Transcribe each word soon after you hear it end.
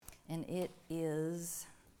and it is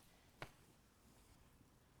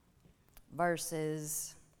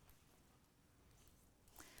verses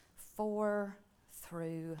 4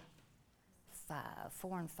 through 5,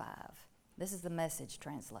 4 and 5. This is the Message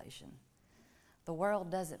translation. The world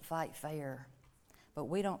doesn't fight fair, but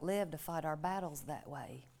we don't live to fight our battles that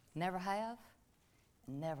way. Never have,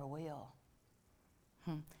 and never will.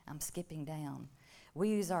 I'm skipping down. We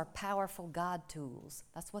use our powerful God tools.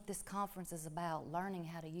 That's what this conference is about, learning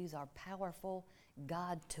how to use our powerful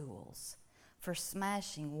God tools for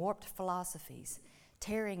smashing warped philosophies,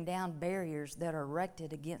 tearing down barriers that are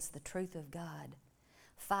erected against the truth of God,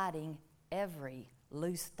 fighting every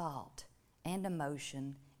loose thought and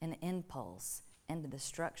emotion and impulse into the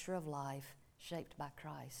structure of life shaped by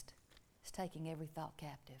Christ. It's taking every thought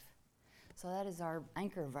captive. So that is our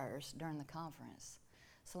anchor verse during the conference.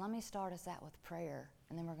 So let me start us out with prayer,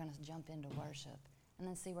 and then we're going to jump into worship and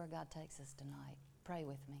then see where God takes us tonight. Pray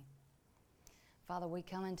with me. Father, we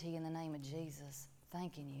come into you in the name of Jesus,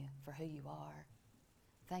 thanking you for who you are,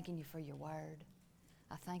 thanking you for your word.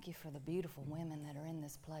 I thank you for the beautiful women that are in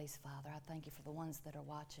this place, Father. I thank you for the ones that are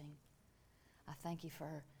watching. I thank you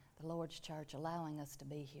for the Lord's church allowing us to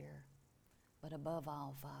be here. But above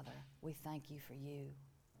all, Father, we thank you for you.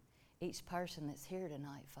 Each person that's here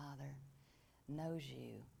tonight, Father, knows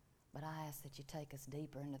you, but I ask that you take us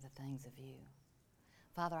deeper into the things of you.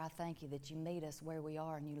 Father, I thank you that you meet us where we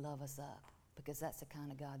are and you love us up, because that's the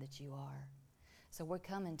kind of God that you are. So we're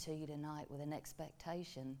coming to you tonight with an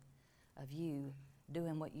expectation of you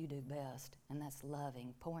doing what you do best, and that's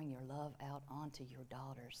loving, pouring your love out onto your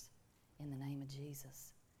daughters in the name of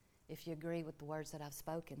Jesus. If you agree with the words that I've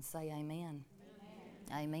spoken, say amen.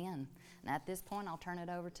 Amen. Amen. Now at this point, I'll turn it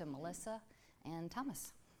over to Melissa and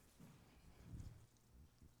Thomas.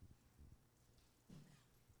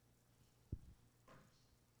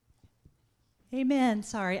 Amen.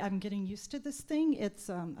 Sorry, I'm getting used to this thing. It's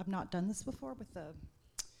I've not done this before with a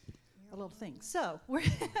little thing. So we're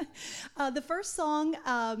the first song,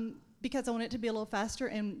 because I want it to be a little faster,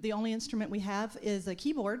 and the only instrument we have is a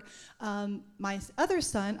keyboard. My other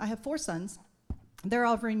son, I have 4 sons. They're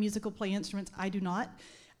all very musical, play instruments. I do not.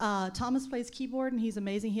 Thomas plays keyboard, and he's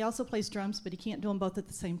amazing. He also plays drums, but he can't do them both at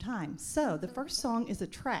the same time. So the first song is a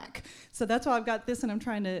track. So that's why I've got this, and I'm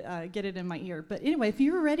trying to get it in my ear. But anyway, if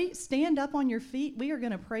you're ready, stand up on your feet. We are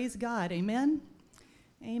going to praise God. Amen?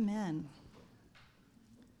 Amen.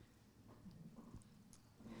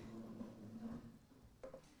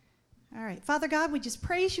 All right. Father God, we just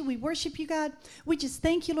praise you. We worship you, God. We just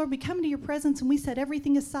thank you, Lord. We come into your presence, and we set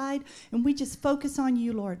everything aside, and we just focus on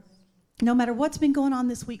you, Lord. No matter what's been going on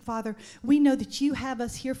this week, Father, we know that you have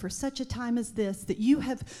us here for such a time as this, that you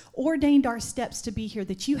have ordained our steps to be here,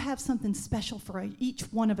 that you have something special for each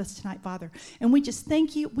one of us tonight, Father. And we just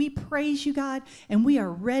thank you. We praise you, God, and we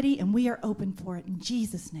are ready and we are open for it. In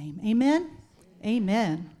Jesus' name, amen?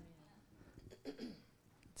 Amen.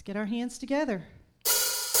 Let's get our hands together.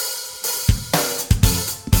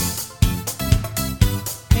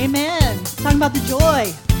 Amen. Talking about the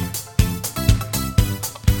joy.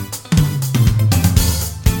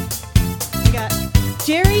 We got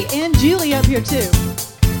Jerry and Julie up here too.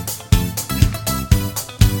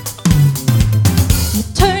 You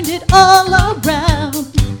turned it all around.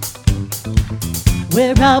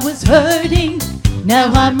 Where I was hurting,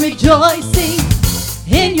 now I'm rejoicing.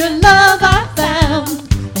 In your love I found,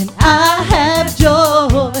 and I have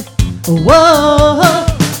joy. Whoa.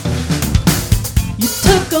 You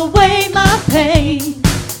took away my pain.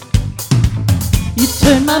 You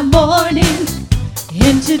turned my morning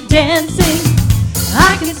into dancing.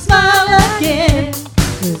 I can smile again,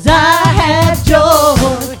 'cause I have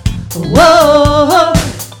joy. Whoa.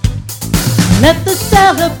 Let the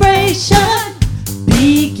celebration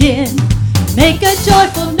begin. Make a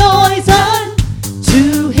joyful noise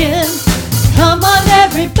unto him. Come on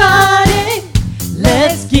everybody,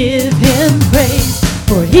 let's give him praise,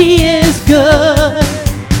 for he is good.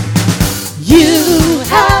 You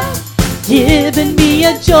have given me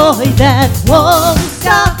a joy that won't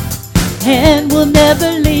stop and will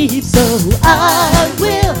never leave, so I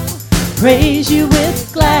will praise you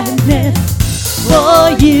with gladness,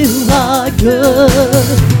 for you are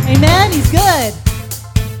good. Amen, he's good.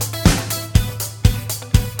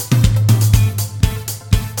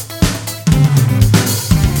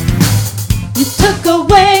 You took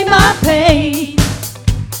away my pain.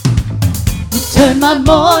 You turned my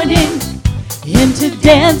morning into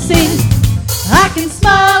dancing. I can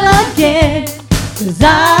smile again, 'cause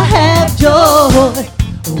I have joy.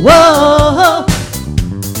 Whoa.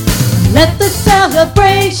 Let the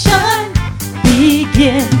celebration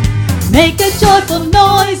begin. Make a joyful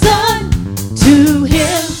noise unto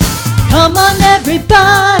him.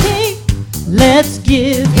 Let's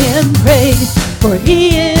give him praise, for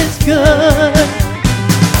he is good.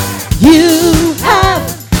 You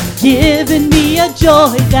have given me a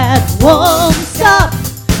joy that won't stop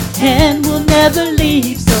and will never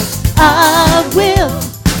leave, so I will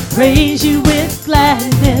praise you with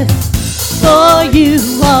gladness, for you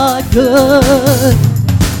are good.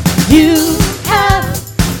 You have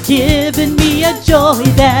given me a joy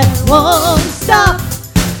that won't stop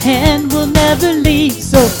and will never leave,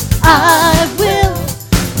 so I will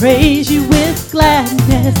praise you with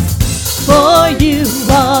gladness, for you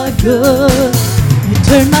are good. You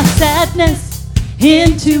turn my sadness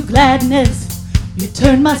into gladness, you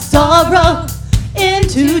turn my sorrow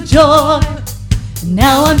into joy.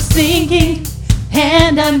 Now I'm singing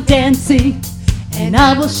and I'm dancing, and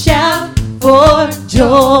I will shout for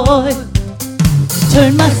joy. You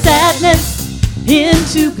turn my sadness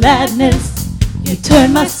into gladness, you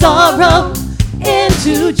turn my sorrow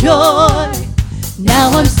into joy. Now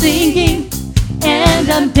I'm singing and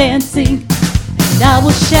I'm dancing, and I will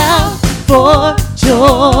shout for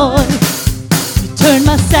joy. You turn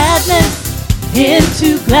my sadness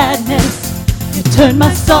into gladness, you turn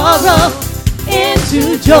my sorrow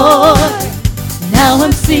into joy. Now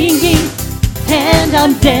I'm singing and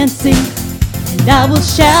I'm dancing, and I will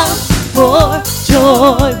shout for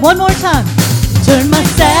joy. One more time. You turn my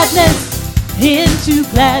sadness into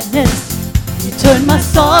gladness, you turn my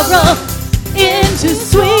sorrow into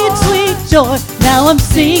sweet, sweet joy. Now I'm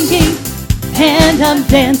singing and I'm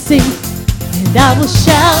dancing, and I will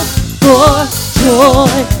shout for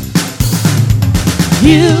joy.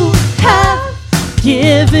 You have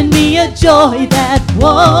given me a joy that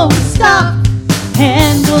won't stop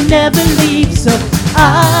and will never leave, so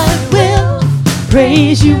I will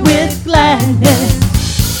praise you with gladness,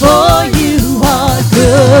 for you are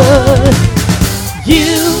good.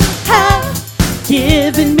 You have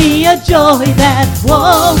given me a joy that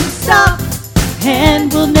won't stop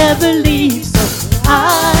and will never leave, so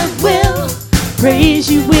I will praise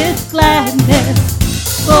you with gladness,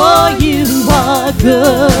 for you are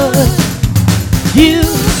good. You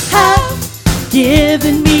have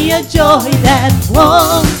given me a joy that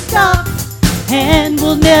won't stop and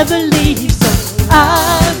will never leave, so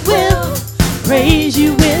I will praise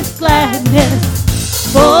you with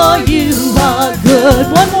gladness, for you are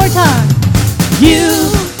good. One more time.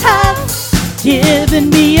 You have given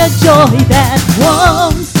me a joy that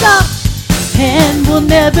won't stop and will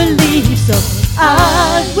never leave, so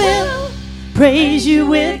I will praise you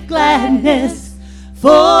with gladness,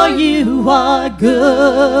 for you are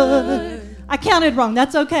good. I counted wrong.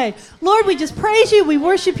 That's okay. Lord, we just praise you. We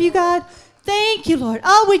worship you, God. Thank you, Lord.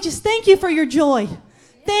 Oh, we just thank you for your joy.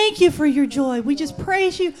 Thank you for your joy. We just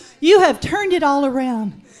praise you. You have turned it all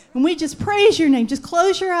around. And we just praise your name. Just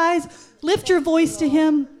close your eyes. Lift your voice to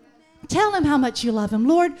him. Tell him how much you love him.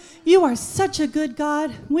 Lord, you are such a good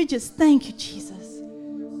God. We just thank you, Jesus.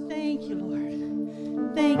 Thank you, Lord.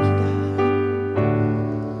 Thank you, God.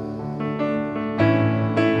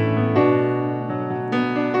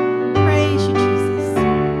 Praise you, Jesus.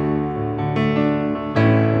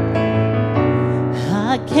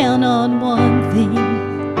 I count on one thing.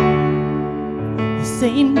 The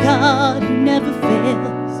same God who never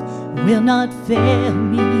fails will not fail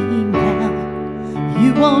me now.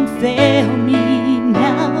 You won't fail me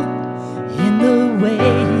now in the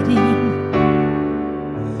waiting.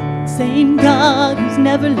 Same God who's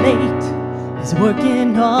never late is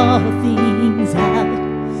working all things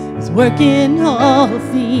out. Is working all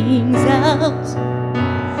things out.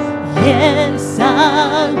 Yes,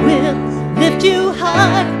 I will lift you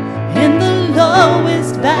high in the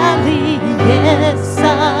lowest valley. Yes,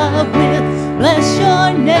 I will bless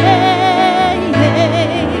your name.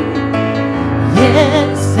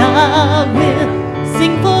 Yes, I will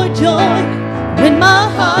sing for joy when my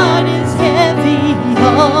heart is heavy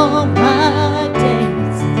all my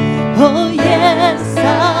days. Oh, yes, I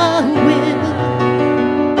will.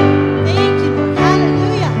 Thank you, Lord.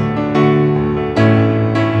 Hallelujah.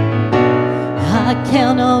 I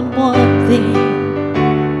count on one thing.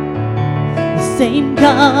 The same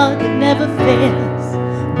God that never fails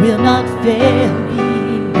will not fail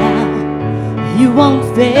me now. You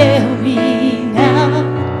won't fail me now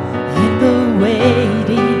in the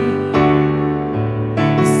waiting.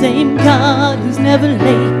 The same God who's never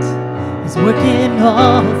late is working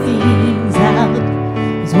all things out.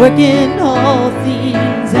 Is working all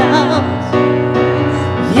things out.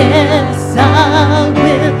 Yes, I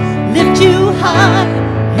will lift you high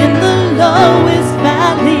in the lowest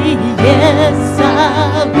valley. Yes,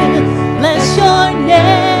 I will bless your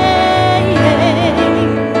name.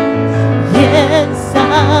 Yes,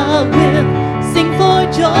 I will sing for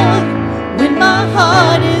joy when my my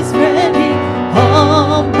heart is ready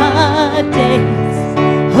all my days.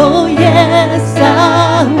 Oh yes,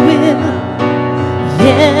 I will.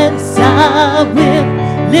 Yes, I will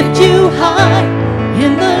lift you high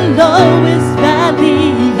in the lowest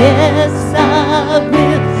valley. Yes, I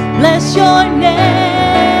will bless your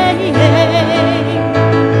name.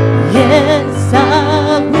 Yes,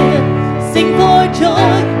 I will sing for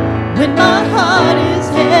joy when my heart is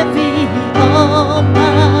heavy all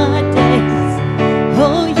my days.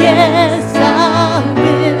 Oh yes, I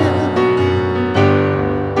will.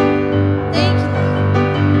 Thank you.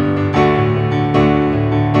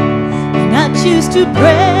 And I choose to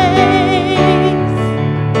praise,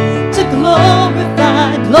 to glorify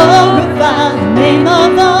the name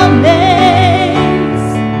of all names.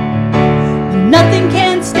 Nothing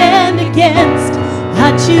can stand against.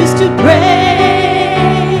 I choose to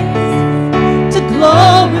praise, to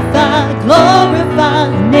glorify the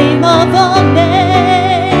name of all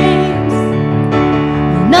names.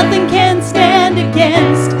 Nothing can stand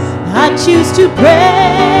against. I choose to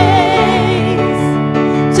praise,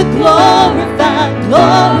 to glorify the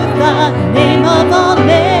name of all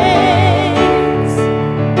names.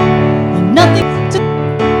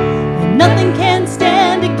 Nothing can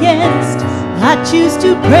stand against. I choose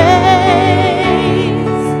to praise,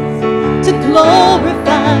 to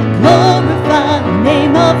glorify the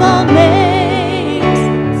name of all names.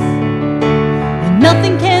 And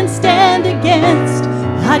nothing can stand against.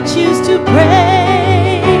 I choose to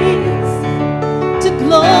praise, to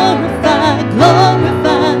glorify the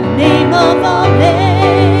name of all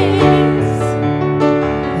names.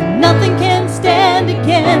 And nothing can stand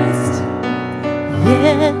against.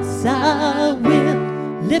 Yes, I will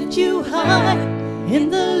lift you high in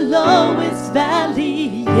the lowest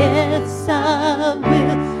valley. Yes, I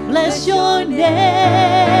will bless your name.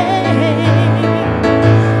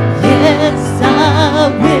 Yes, I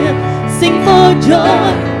will sing for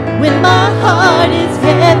joy when my heart is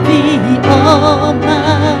heavy all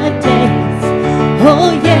my days.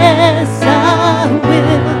 Oh yes, I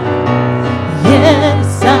will.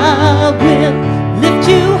 Yes, I will lift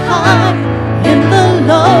you high in the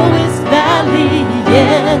lowest valley.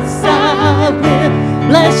 Yes, I will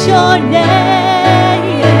bless your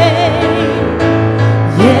name.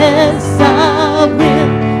 Yes, I will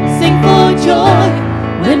sing for joy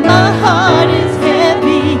when my heart is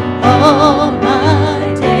heavy all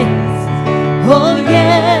my days. Oh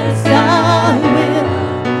yes, I will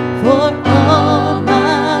for all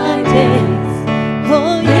my days.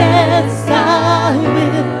 Oh yes, I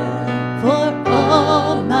will for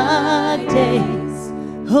all my days.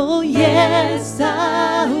 Oh yes, I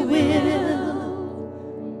will.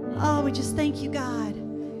 Oh, we just thank you, God.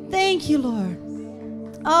 Thank you, Lord.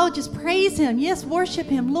 Oh, just praise him. Yes, worship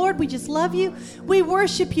him. Lord, we just love you. We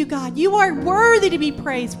worship you, God. You are worthy to be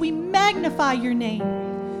praised. We magnify your name.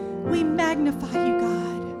 We magnify you,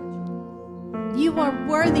 God. You are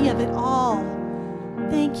worthy of it all.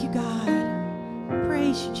 Thank you, God.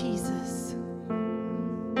 Praise you, Jesus.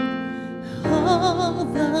 All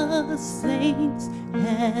the saints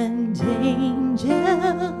and angels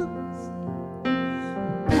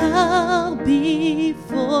bow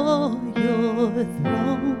before your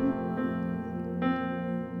throne.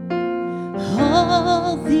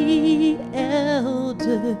 All the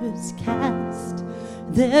elders cast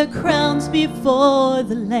their crowns before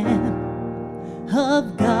the Lamb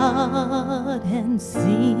of God and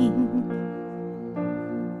sing.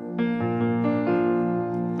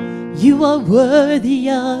 You are worthy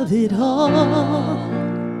of it all.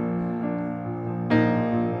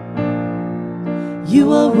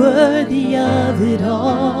 You are worthy of it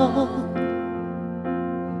all.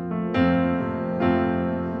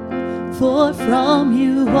 For from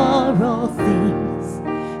you are all things,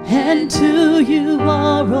 and to you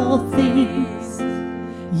are all things.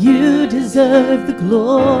 You deserve the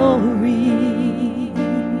glory.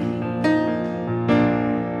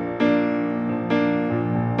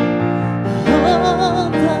 All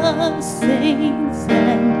the saints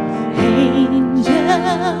and angels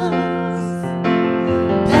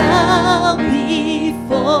bow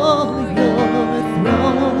before your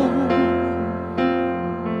throne.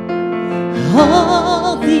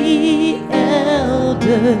 All the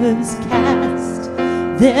elders cast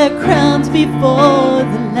their crowns before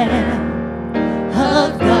the Lamb of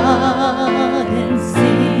God and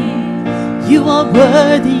sing. You are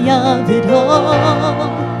worthy of it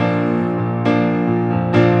all.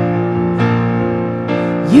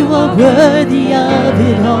 You are worthy of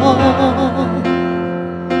it all.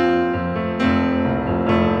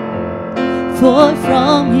 For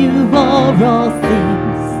from you are all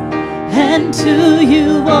things, and and to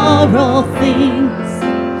you are all things.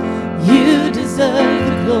 You deserve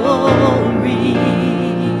the glory.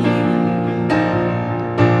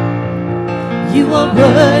 You are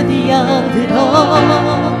worthy of it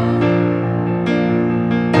all.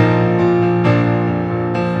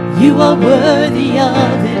 You are worthy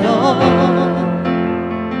of it all.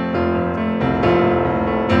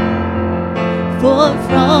 For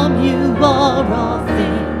from you are all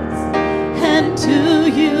things, and to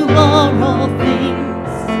you are all things.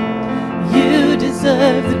 You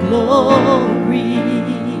deserve the glory.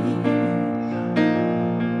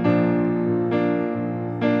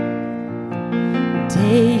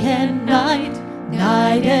 Day and night,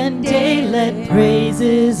 night and day, let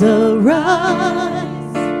praises arise.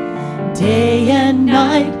 Day and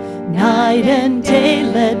night, night and day,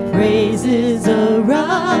 let praises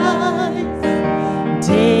arise.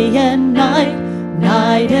 Day and night,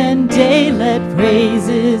 night and day, let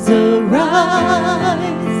praises arise.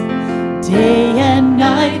 Day and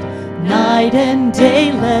night, night and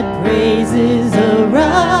day, let praises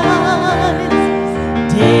arise.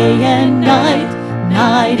 Day and night,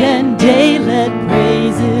 night and day, let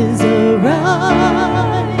praises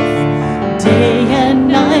arise. Day and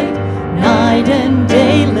night, night and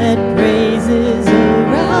day, let praises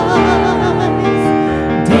arise.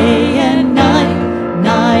 Day and night,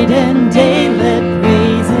 night and day, let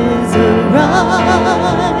praises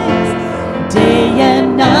arise. Day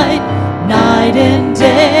and night, night and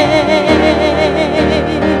day.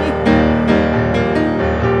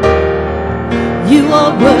 You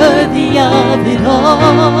are worthy of it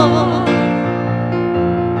all.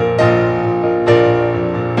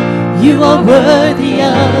 You are worthy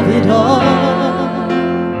of it all.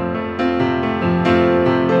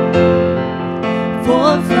 For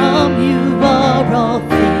from you are all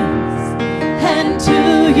things, and to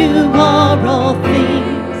you are all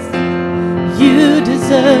things. You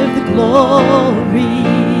deserve the glory.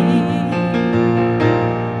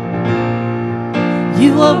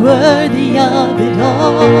 You are worthy of it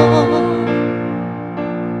all.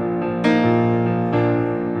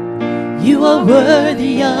 You are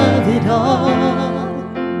worthy of it all.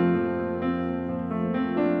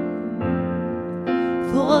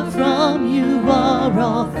 For from you are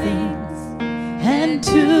all things, and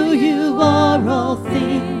to you are all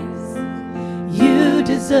things. You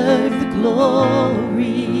deserve the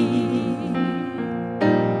glory.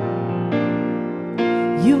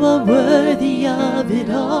 You are worthy of it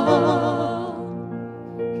all.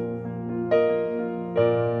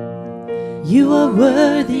 You are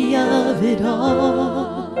worthy of it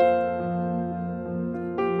all.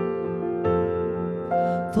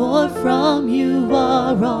 For from you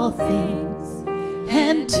are all things,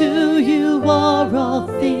 and to you are all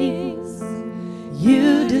things.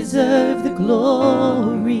 You deserve the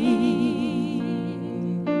glory.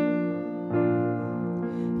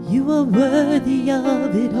 You are worthy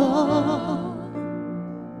of it all.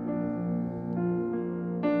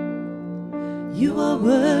 You are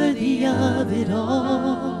worthy of it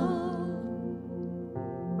all.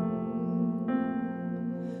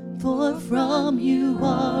 For from you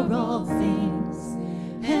are all things,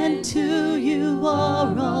 and to you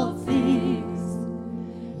are all things.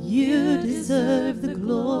 You deserve the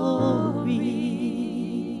glory.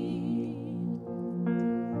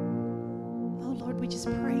 Oh Lord, we just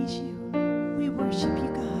praise you. We worship you,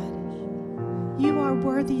 God. You are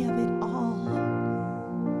worthy of it all.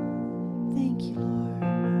 Thank you, Lord.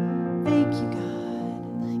 Thank you, God.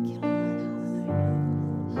 Thank you, Lord. Hallelujah.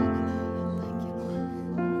 Thank you, Lord.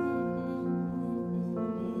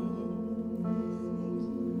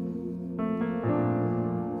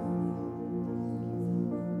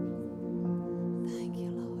 Thank you,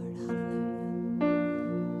 Lord. Hallelujah.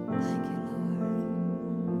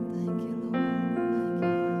 Thank you, Lord. Thank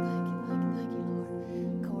you, Lord. Thank you,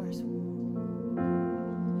 Lord. Chorus.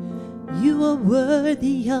 You are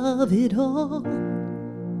worthy of it all.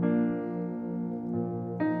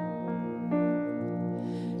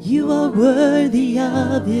 You are worthy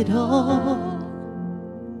of it all.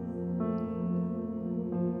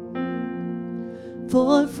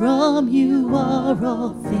 For from you are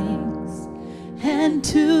all things, and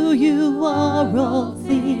to you are all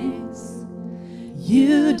things.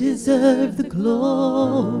 You deserve the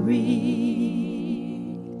glory.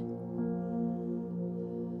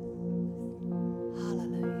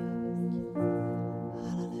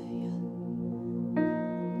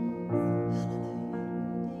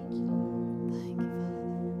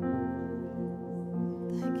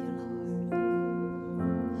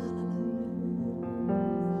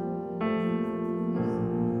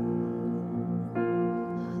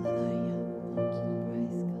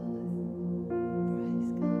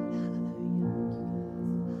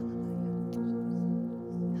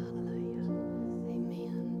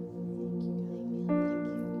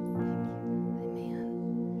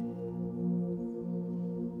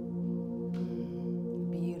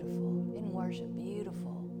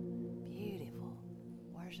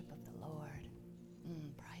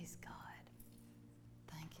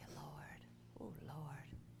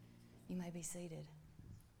 be seated.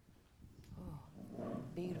 Oh,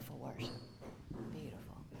 beautiful worship.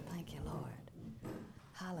 Beautiful. Thank you, Lord.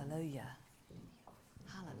 Hallelujah.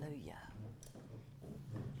 Hallelujah.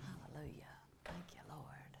 Hallelujah. Thank you,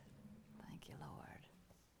 Lord. Thank you, Lord.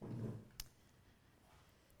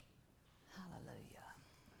 Hallelujah.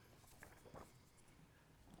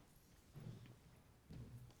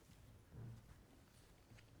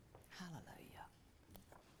 Hallelujah.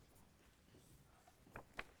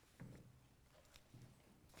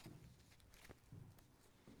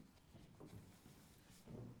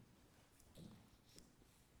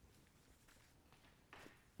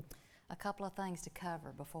 A couple of things to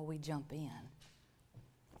cover before we jump in.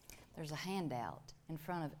 There's a handout in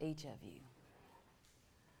front of each of you.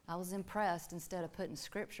 I was impressed, instead of putting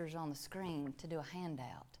scriptures on the screen, to do a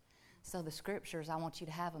handout. So the scriptures, I want you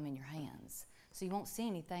to have them in your hands. So you won't see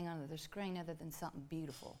anything under the screen other than something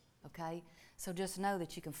beautiful, okay? So just know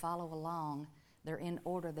that you can follow along. They're in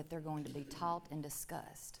order that they're going to be taught and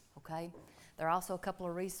discussed, okay? There are also a couple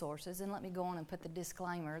of resources, and let me go on and put the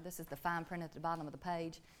disclaimer. This is the fine print at the bottom of the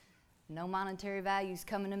page. No monetary values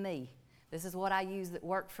coming to me. This is what I use that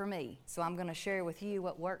worked for me. So I'm going to share with you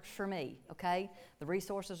what works for me, okay? The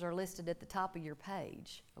resources are listed at the top of your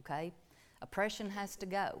page, okay? Oppression has to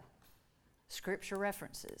go. Scripture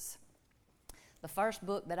references. The first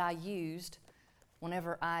book that I used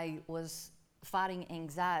whenever I was fighting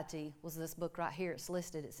anxiety was this book right here. It's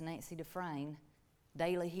listed. It's Nancy Dufresne,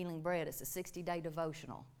 Daily Healing Bread. It's a 60-day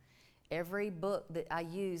devotional. Every book that I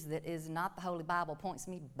use that is not the Holy Bible points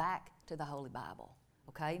me back to the Holy Bible,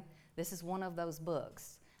 okay? This is one of those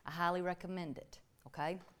books. I highly recommend it,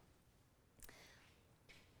 okay?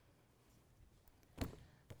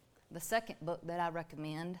 The second book that I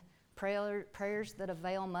recommend, Prayers That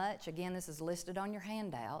Avail Much. Again, this is listed on your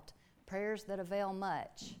handout. Prayers That Avail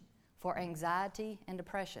Much for Anxiety and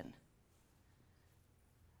Depression.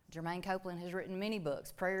 Jermaine Copeland has written many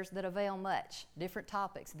books, Prayers That Avail Much, different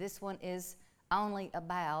topics. This one is only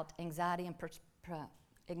about anxiety and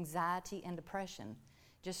depression.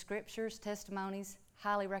 Just scriptures, testimonies,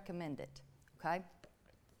 highly recommend it, okay?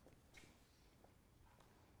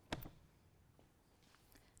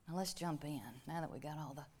 Now let's jump in, now that we got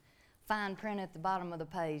all the fine print at the bottom of the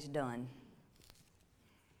page done.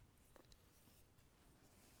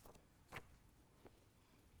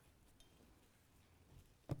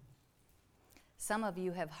 Some of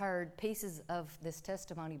you have heard pieces of this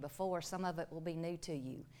testimony before. Some of it will be new to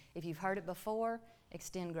you. If you've heard it before,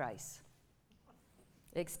 extend grace.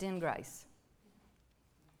 Extend grace.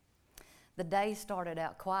 The day started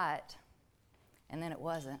out quiet, and then it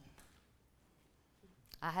wasn't.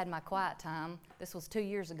 I had my quiet time. This was 2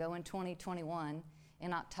 years ago in 2021.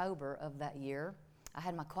 In October of that year, I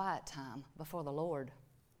had my quiet time before the Lord.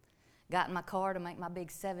 Got in my car to make my big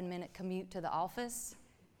 7-minute commute to the office.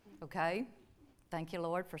 Okay? Thank you,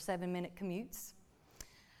 Lord, for 7-minute commutes.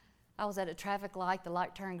 I was at a traffic light. The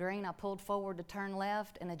light turned green. I pulled forward to turn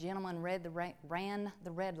left, and a gentleman ran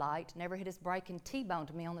the red light, never hit his brake, and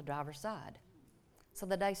T-boned me on the driver's side. So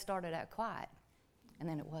the day started out quiet, and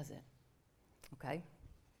then it wasn't. Okay?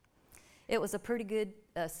 It was a pretty good,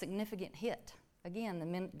 significant hit.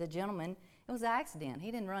 Again, the gentleman, it was an accident.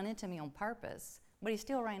 He didn't run into me on purpose, but he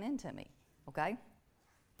still ran into me. Okay?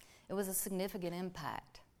 It was a significant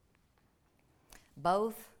impact.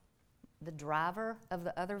 Both the driver of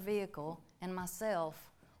the other vehicle and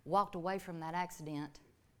myself walked away from that accident,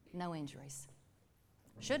 no injuries.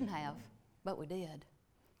 Shouldn't have, but we did.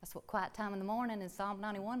 That's what quiet time in the morning in Psalm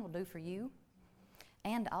 91 will do for you,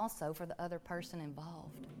 and also for the other person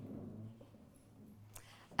involved.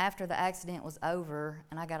 After the accident was over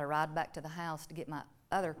and I got a ride back to the house to get my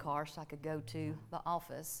other car so I could go to the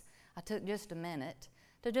office, I took just a minute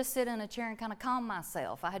to just sit in a chair and kind of calm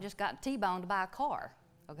myself. I had just gotten T-boned by a car,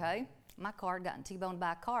 okay? My car had gotten T-boned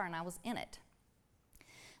by a car and I was in it.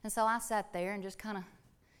 And so I sat there and just kind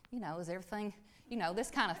of, is everything,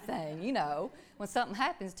 this kind of thing, when something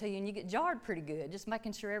happens to you and you get jarred pretty good, just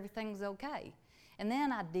making sure everything's okay. And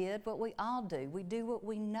then I did what we all do. We do what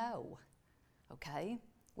we know, okay?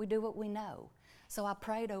 We do what we know. So I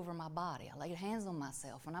prayed over my body. I laid hands on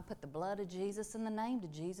myself and I put the blood of Jesus and the name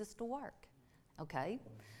of Jesus to work. Okay,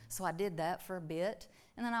 so I did that for a bit,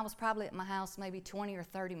 and then I was probably at my house maybe 20 or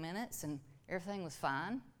 30 minutes, and everything was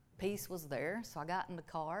fine. Peace was there, so I got in the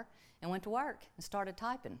car and went to work and started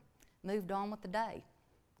typing. Moved on with the day.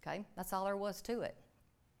 Okay, that's all there was to it.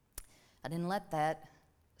 I didn't let that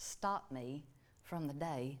stop me from the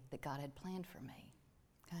day that God had planned for me.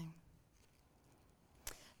 Okay.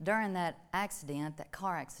 During that accident, that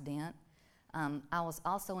car accident, I was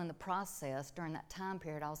also in the process, during that time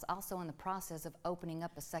period, I was also in the process of opening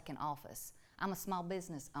up a second office. I'm a small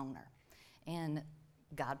business owner, and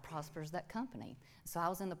God prospers that company. So I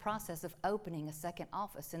was in the process of opening a second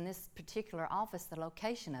office. In this particular office, the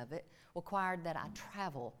location of it required that I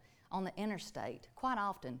travel on the interstate quite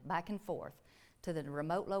often, back and forth, to the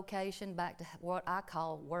remote location, back to what I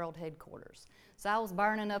call world headquarters. So I was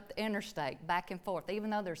burning up the interstate back and forth. Even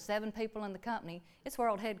though there's 7 people in the company, it's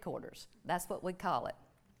world headquarters. That's what we call it.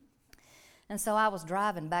 And so I was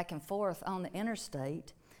driving back and forth on the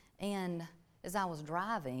interstate, and as I was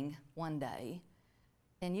driving one day,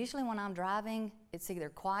 and usually when I'm driving, it's either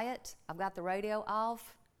quiet, I've got the radio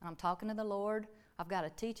off, and I'm talking to the Lord, I've got a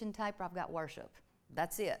teaching tape, or I've got worship.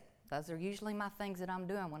 That's it. Those are usually my things that I'm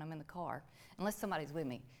doing when I'm in the car, unless somebody's with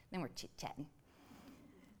me. Then we're chit-chatting.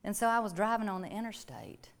 And so I was driving on the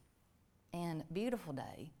interstate, and beautiful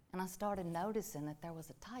day, and I started noticing that there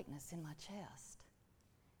was a tightness in my chest,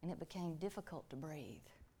 and it became difficult to breathe.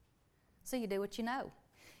 So you do what you know.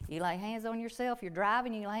 You lay hands on yourself, you're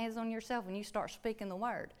driving, you lay hands on yourself, and you start speaking the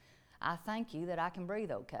word. I thank you that I can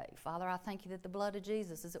breathe okay. Father, I thank you that the blood of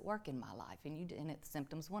Jesus is at work in my life, and the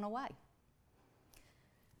symptoms went away.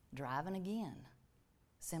 Driving again,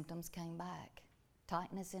 symptoms came back.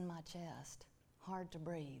 Tightness in my chest, hard to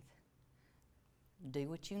breathe. Do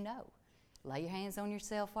what you know. Lay your hands on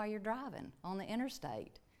yourself while you're driving on the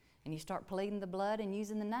interstate, and you start pleading the blood and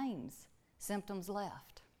using the names. Symptoms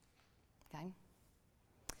left. Okay?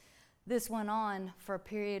 This went on for a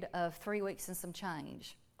period of 3 weeks and some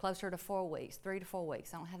change, closer to 4 weeks, 3 to 4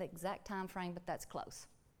 weeks. I don't have the exact time frame, but that's close.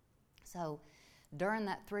 So during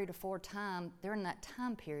that 3 to 4 during that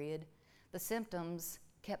time period, the symptoms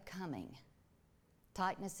kept coming.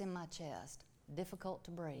 Tightness in my chest, difficult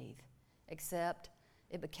to breathe, except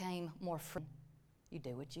it became more free. You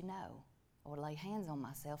do what you know. I would lay hands on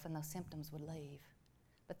myself and those symptoms would leave.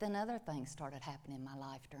 But then other things started happening in my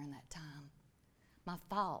life during that time. My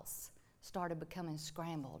thoughts started becoming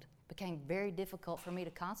scrambled. It became very difficult for me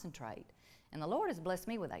to concentrate. And the Lord has blessed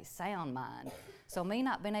me with a sound mind. So me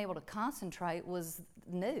not being able to concentrate was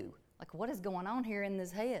new. Like, what is going on here in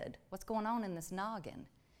this head? What's going on in this noggin?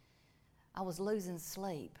 I was losing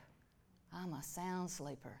sleep. I'm a sound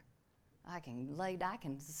sleeper. I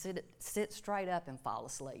can sit straight up and fall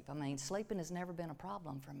asleep. I mean, sleeping has never been a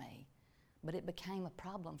problem for me, but it became a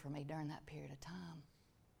problem for me during that period of time.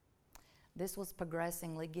 This was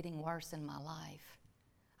progressively getting worse in my life.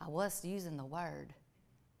 I was using the word,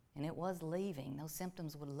 and it was leaving. Those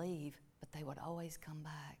symptoms would leave, but they would always come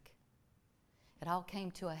back. It all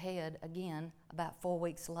came to a head again about 4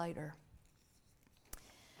 weeks later.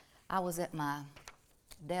 I was at my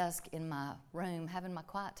desk in my room having my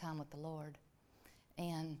quiet time with the Lord,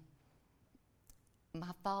 and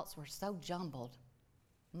my thoughts were so jumbled.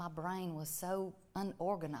 My brain was so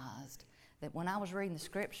unorganized that when I was reading the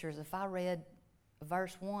scriptures, if I read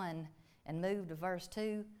verse 1 and moved to verse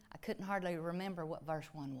 2, I couldn't hardly remember what verse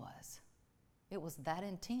 1 was. It was that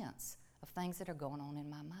intense of things that are going on in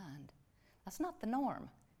my mind. That's not the norm.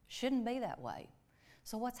 Shouldn't be that way.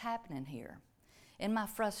 So what's happening here? In my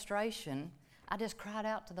frustration, I just cried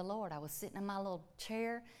out to the Lord. I was sitting in my little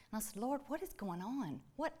chair, and I said, Lord, what is going on?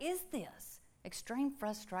 What is this? Extreme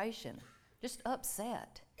frustration, just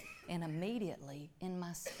upset. And immediately in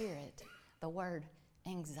my spirit, the word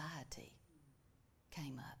anxiety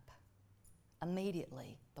came up.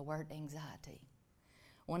 Immediately, the word anxiety.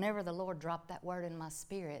 Whenever the Lord dropped that word in my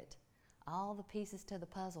spirit, all the pieces to the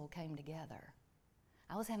puzzle came together.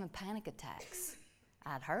 I was having panic attacks.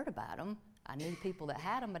 I'd heard about them. I knew people that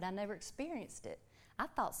had them, but I never experienced it. I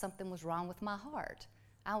thought something was wrong with my heart.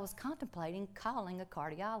 I was contemplating calling a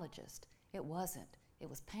cardiologist. It wasn't. It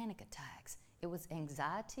was panic attacks. It was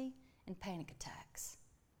anxiety and panic attacks.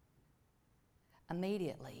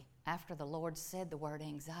 Immediately after the Lord said the word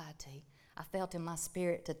anxiety, I felt in my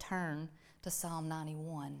spirit to turn to Psalm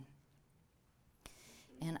 91.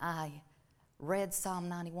 And I read Psalm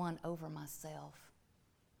 91 over myself.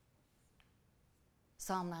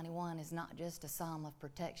 Psalm 91 is not just a psalm of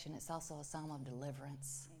protection, it's also a psalm of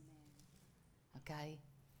deliverance. Amen. Okay?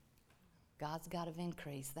 God's God of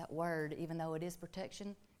increase. That word, even though it is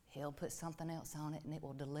protection, He'll put something else on it and it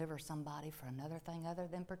will deliver somebody for another thing other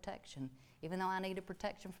than protection. Even though I needed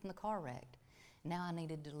protection from the car wreck, now I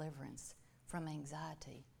needed deliverance from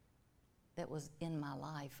anxiety that was in my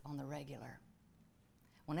life on the regular.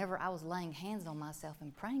 Whenever I was laying hands on myself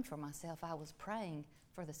and praying for myself, I was praying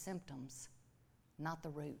for the symptoms, not the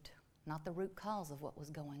root cause of what was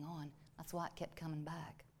going on. That's why it kept coming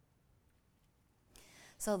back.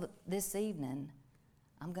 So this evening,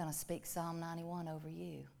 I'm going to speak Psalm 91 over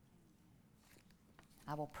you.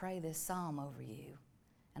 I will pray this psalm over you,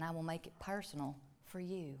 and I will make it personal for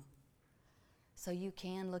you. So you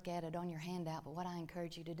can look at it on your handout, but what I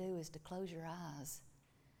encourage you to do is to close your eyes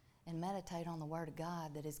and meditate on the Word of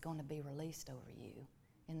God that is going to be released over you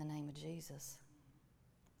in the name of Jesus.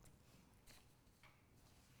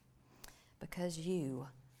 Because you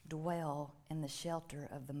dwell in the shelter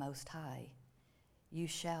of the Most High, you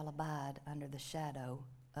shall abide under the shadow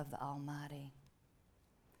of the Almighty.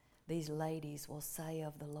 These ladies will say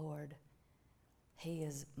of the Lord, He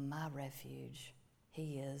is my refuge.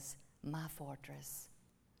 He is my fortress,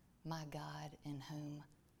 my God in whom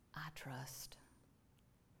I trust.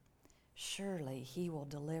 Surely He will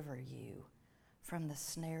deliver you from the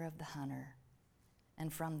snare of the hunter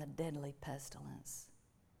and from the deadly pestilence.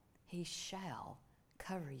 He shall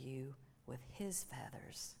cover you with His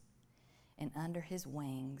feathers, and under His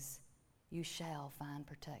wings you shall find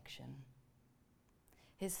protection.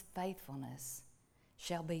 His faithfulness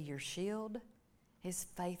shall be your shield. His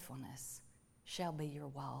faithfulness shall be your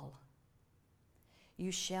wall.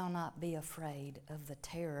 You shall not be afraid of the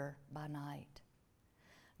terror by night,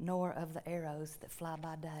 nor of the arrows that fly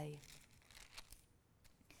by day,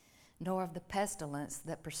 nor of the pestilence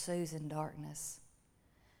that pursues in darkness,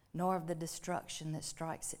 nor of the destruction that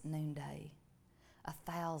strikes at noonday.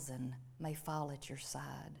 1,000 may fall at your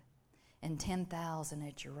side, and 10,000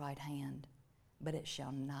 at your right hand, but it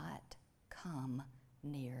shall not come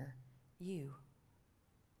near you.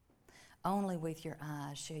 Only with your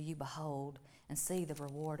eyes shall you behold and see the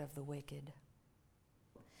reward of the wicked,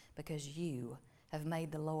 because you have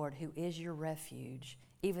made the Lord, who is your refuge,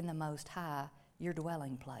 even the Most High, your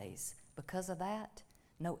dwelling place. Because of that,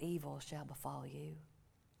 no evil shall befall you,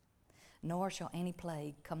 nor shall any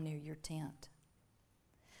plague come near your tent.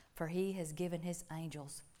 For He has given His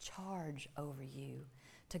angels charge over you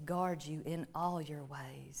to guard you in all your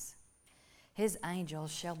ways. His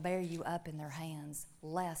angels shall bear you up in their hands,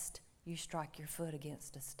 lest you strike your foot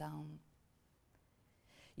against a stone.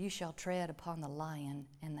 You shall tread upon the lion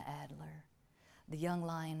and the adder, the young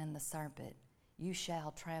lion and the serpent you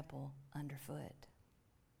shall trample underfoot.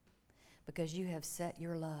 Because you have set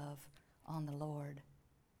your love on the Lord,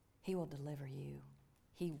 He will deliver you.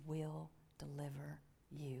 He will deliver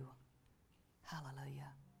you.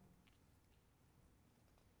 Hallelujah.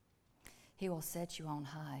 He will set you on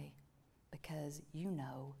high because you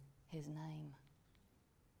know His name.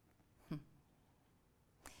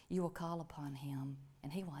 You will call upon Him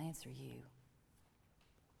and He will answer you.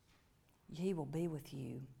 He will be with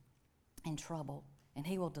you in trouble, and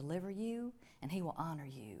He will deliver you, and He will honor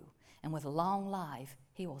you. And with long life,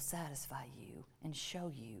 He will satisfy you and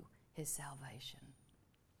show you His salvation.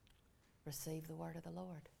 Receive the word of the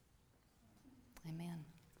Lord. Amen.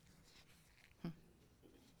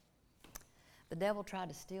 The devil tried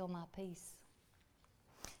to steal my peace.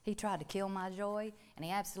 He tried to kill my joy, and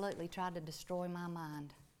he absolutely tried to destroy my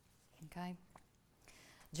mind. Okay?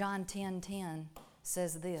 John 10:10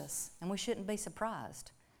 says this, and we shouldn't be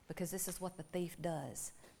surprised, because this is what the thief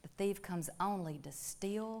does. The thief comes only to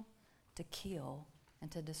steal, to kill, and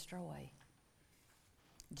to destroy.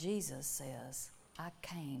 Jesus says, I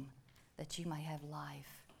came that you may have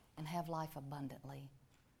life, and have life abundantly.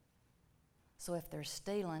 So if there's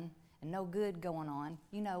stealing and no good going on,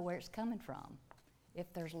 you know where it's coming from.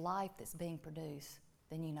 If there's life that's being produced,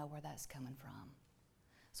 then you know where that's coming from.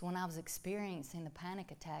 So when I was experiencing the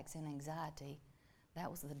panic attacks and anxiety, that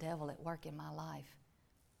was the devil at work in my life,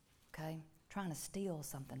 okay, trying to steal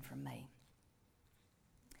something from me.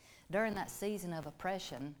 During that season of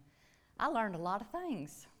oppression, I learned a lot of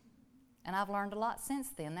things. And I've learned a lot since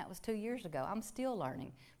then. That was 2 years ago. I'm still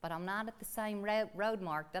learning, but I'm not at the same road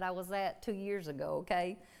mark that I was at 2 years ago,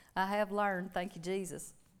 okay? I have learned, thank you,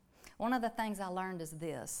 Jesus. One of the things I learned is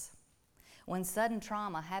this. When sudden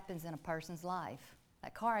trauma happens in a person's life,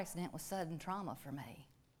 that car accident was sudden trauma for me.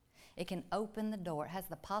 It can open the door. It has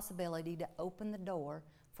the possibility to open the door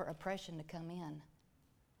for oppression to come in,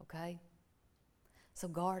 okay? So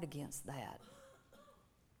guard against that.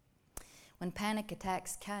 When panic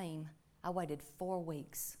attacks came, I waited 4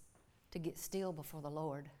 weeks to get still before the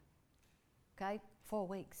Lord. Okay? 4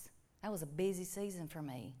 weeks. That was a busy season for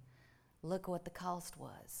me. Look what the cost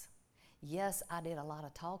was. Yes, I did a lot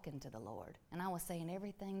of talking to the Lord, and I was saying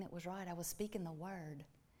everything that was right. I was speaking the word,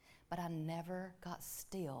 but I never got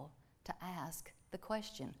still to ask the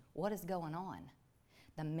question, what is going on?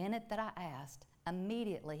 The minute that I asked,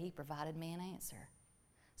 immediately He provided me an answer.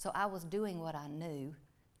 So I was doing what I knew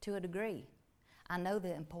to a degree. I know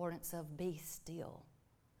the importance of be still,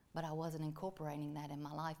 but I wasn't incorporating that in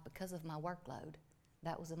my life because of my workload.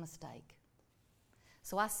 That was a mistake.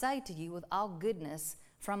 So I say to you with all goodness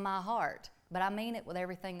from my heart, but I mean it with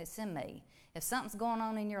everything that's in me. If something's going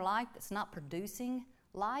on in your life that's not producing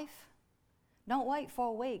life, don't wait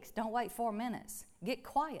 4 weeks. Don't wait 4 minutes. Get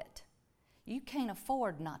quiet. You can't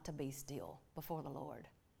afford not to be still before the Lord.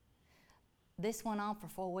 This went on for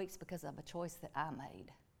 4 weeks because of a choice that I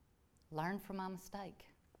made. Learn from my mistake.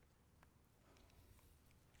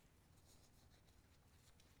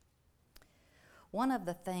 One of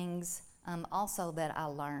the things also that I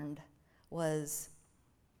learned was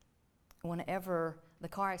whenever the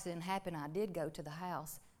car accident happened, I did go to the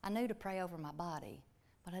house. I knew to pray over my body,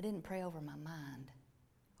 but I didn't pray over my mind.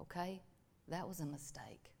 Okay? That was a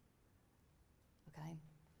mistake. Okay?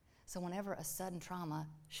 So whenever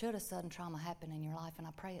should a sudden trauma happen in your life, and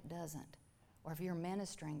I pray it doesn't, or if you're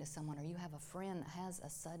ministering to someone or you have a friend that has a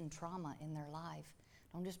sudden trauma in their life,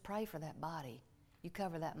 don't just pray for that body. You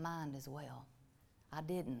cover that mind as well. I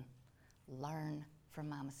didn't learn from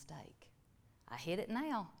my mistake. I hit it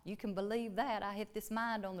now. You can believe that. I hit this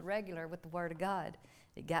mind on the regular with the Word of God.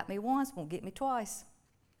 It got me once, won't get me twice.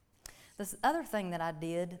 This other thing that I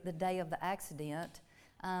did the day of the accident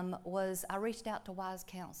was I reached out to wise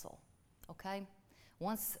counsel, okay?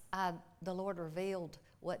 Once the Lord revealed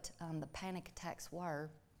what the panic attacks were,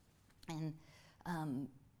 and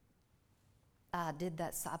I did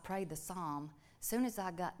that, I prayed the psalm. As soon as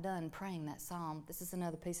I got done praying that psalm, this is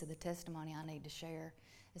another piece of the testimony I need to share.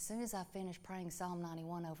 As soon as I finished praying Psalm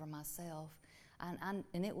 91 over myself, and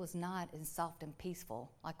it was not as soft and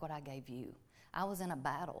peaceful like what I gave you. I was in a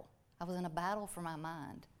battle. I was in a battle for my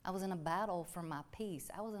mind. I was in a battle for my peace.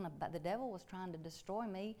 The devil was trying to destroy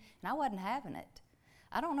me, and I wasn't having it.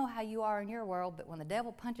 I don't know how you are in your world, but when the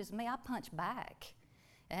devil punches me, I punch back.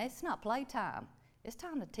 And it's not playtime. It's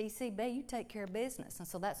time to TCB, you take care of business. And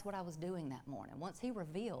so that's what I was doing that morning. Once he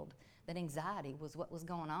revealed that anxiety was what was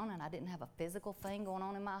going on and I didn't have a physical thing going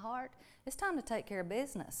on in my heart, it's time to take care of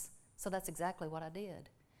business. So that's exactly what I did.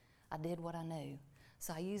 I did what I knew.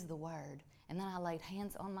 So I used the Word, and then I laid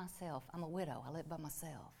hands on myself. I'm a widow. I live by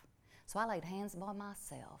myself. So I laid hands on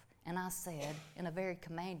myself, and I said in a very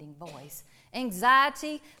commanding voice,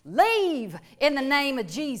 "Anxiety, leave in the name of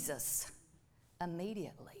Jesus."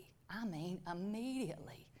 Immediately,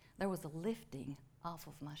 there was a lifting off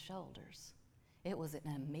of my shoulders. It was an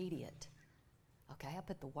immediate. Okay, I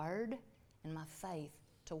put the Word and my faith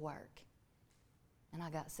to work. And I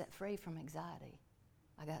got set free from anxiety.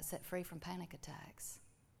 I got set free from panic attacks.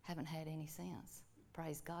 Haven't had any since.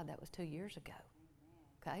 Praise God, that was 2 years ago.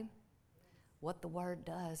 Okay? What the Word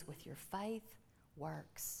does with your faith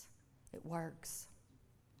works. It works.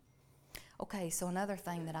 Okay, so another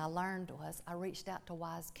thing that I learned was I reached out to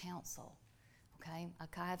wise counsel. Okay,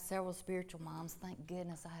 I have several spiritual moms. Thank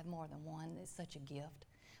goodness I have more than one. It's such a gift.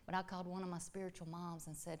 But I called one of my spiritual moms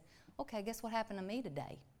and said, "Okay, guess what happened to me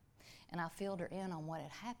today?" And I filled her in on what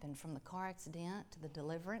had happened from the car accident to the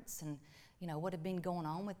deliverance and, what had been going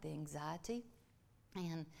on with the anxiety.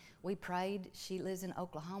 And we prayed. She lives in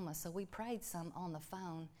Oklahoma, so we prayed some on the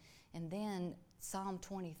phone. And then Psalm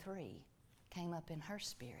 23 came up in her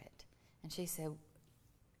spirit. And she said,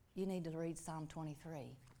 "You need to read Psalm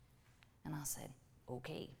 23. And I said,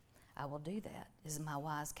 "Okay, I will do that." This is my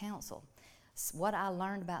wise counsel. What I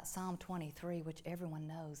learned about Psalm 23, which everyone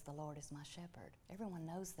knows, the Lord is my shepherd. Everyone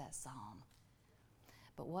knows that psalm.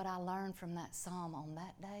 But what I learned from that psalm on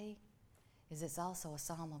that day is it's also a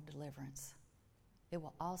psalm of deliverance. It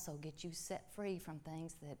will also get you set free from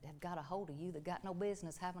things that have got a hold of you that got no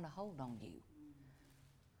business having a hold on you.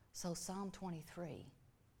 So Psalm 23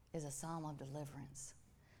 is a psalm of deliverance.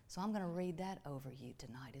 So I'm going to read that over you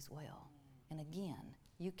tonight as well. And again,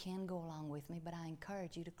 you can go along with me, but I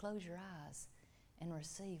encourage you to close your eyes and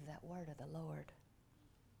receive that word of the Lord.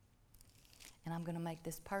 And I'm going to make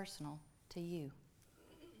this personal to you.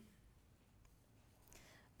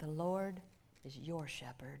 The Lord is your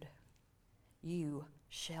shepherd. You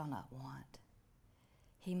shall not want.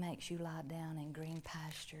 He makes you lie down in green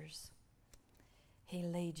pastures. He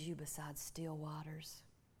leads you beside still waters.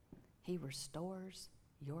 He restores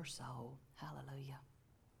your soul. Hallelujah.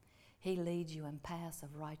 He leads you in paths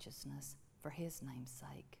of righteousness for His name's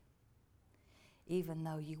sake. Even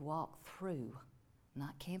though you walk through,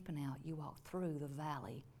 not camping out, you walk through the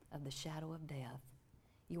valley of the shadow of death,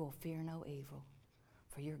 you will fear no evil,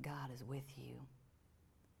 for your God is with you.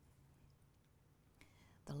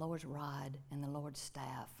 The Lord's rod and the Lord's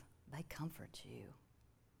staff, they comfort you.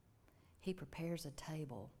 He prepares a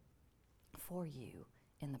table for you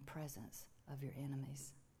in the presence of your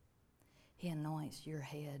enemies. He anoints your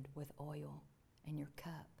head with oil, and your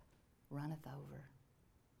cup runneth over.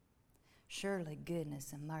 Surely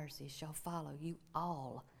goodness and mercy shall follow you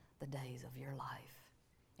all the days of your life,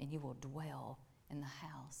 and you will dwell in the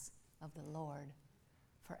house of the Lord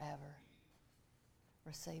forever.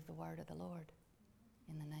 Receive the word of the Lord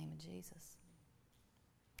in the name of Jesus.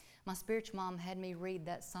 My spiritual mom had me read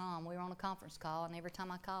that psalm. We were on a conference call, and every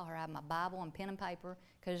time I call her, I have my Bible and pen and paper,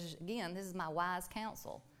 because, again, this is my wise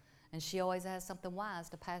counsel, and she always has something wise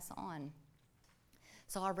to pass on.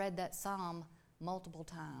 So I read that psalm multiple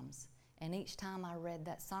times, and each time I read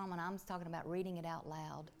that psalm, and I'm talking about reading it out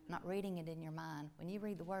loud, not reading it in your mind. When you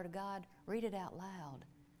read the Word of God, read it out loud.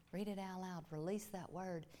 Read it out loud. Release that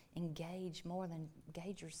word. Engage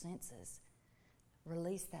your senses.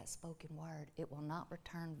 Release that spoken word. It will not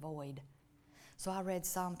return void. So I read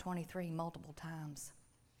Psalm 23 multiple times.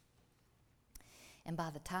 And by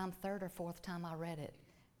the time, third or fourth time I read it,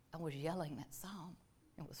 I was yelling that psalm.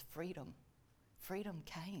 It was freedom. Freedom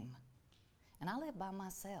came. And I live by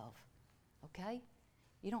myself, okay?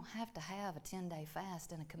 You don't have to have a 10-day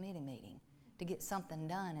fast and a committee meeting to get something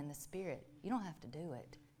done in the Spirit. You don't have to do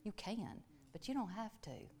it. You can, but you don't have to.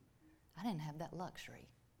 I didn't have that luxury.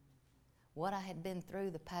 What I had been through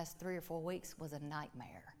the past 3 or 4 weeks was a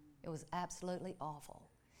nightmare. It was absolutely awful.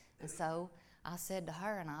 And so I said to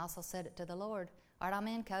her, and I also said it to the Lord, all right, I'm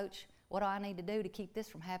in, Coach. What do I need to do to keep this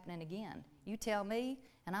from happening again? You tell me,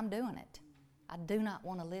 and I'm doing it. I do not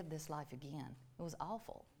want to live this life again. It was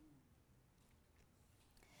awful.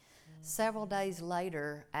 Several days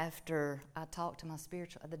later, after I talked to my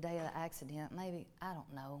spiritual, the day of the accident, maybe, I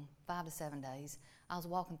don't know, 5 to 7 days, I was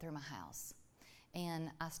walking through my house. And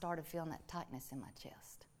I started feeling that tightness in my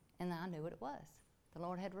chest. And I knew what it was. The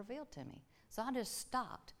Lord had revealed to me. So I just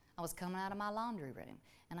stopped. I was coming out of my laundry room,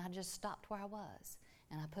 and I just stopped where I was.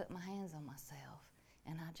 And I put my hands on myself.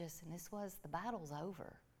 And the battle's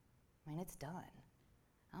over. I mean, it's done.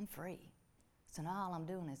 I'm free. So now all I'm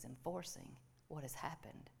doing is enforcing what has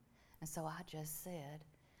happened. And so I just said,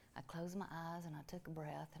 I closed my eyes and I took a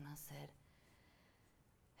breath and I said,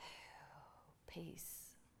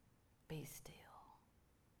 peace, be still.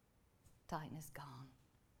 Tightness gone.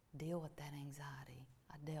 Deal with that anxiety.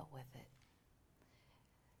 I dealt with it.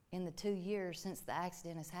 In the 2 years since the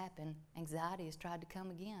accident has happened, anxiety has tried to come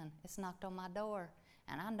again. It's knocked on my door,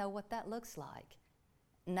 and I know what that looks like.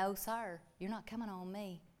 No, sir, you're not coming on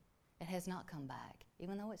me. It has not come back,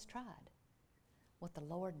 even though it's tried. What the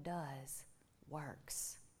Lord does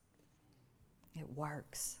works. It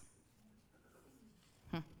works.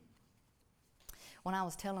 When I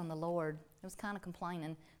was telling the Lord, it was kind of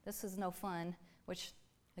complaining, this is no fun, which,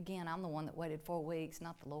 again, I'm the one that waited 4 weeks,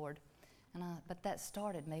 not the Lord. But that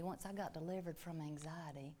started me once I got delivered from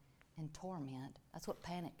anxiety and torment. That's what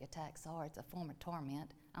panic attacks are. It's a form of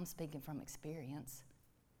torment. I'm speaking from experience.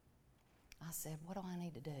 I said, what do I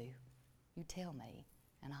need to do? You tell me,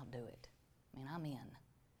 and I'll do it. I mean, I'm in.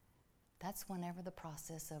 That's whenever the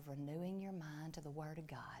process of renewing your mind to the Word of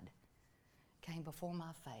God came before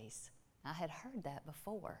my face. I had heard that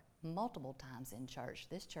before, multiple times in church.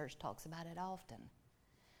 This church talks about it often.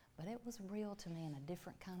 But it was real to me in a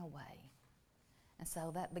different kind of way. And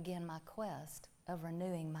so that began my quest of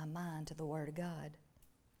renewing my mind to the Word of God.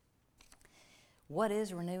 What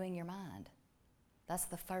is renewing your mind? That's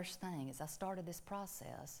the first thing. As I started this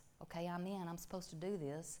process, okay, I'm in, I'm supposed to do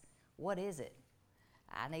this. What is it?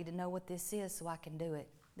 I need to know what this is so I can do it.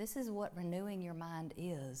 This is what renewing your mind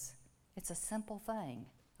is. It's a simple thing,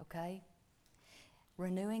 okay?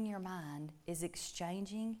 Renewing your mind is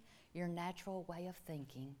exchanging your natural way of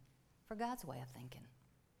thinking for God's way of thinking.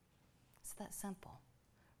 It's that simple.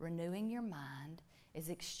 Renewing your mind is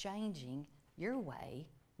exchanging your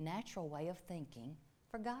natural way of thinking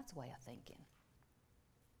for God's way of thinking.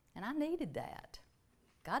 And I needed that.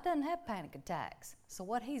 God doesn't have panic attacks. So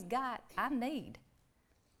what He's got, I need.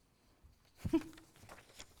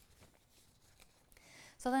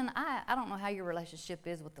 So then I don't know how your relationship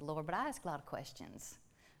is with the Lord, but I ask a lot of questions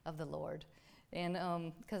of the Lord.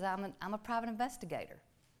 And because I'm a private investigator.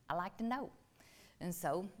 I like to know. And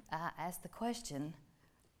so I ask the question,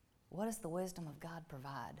 what does the wisdom of God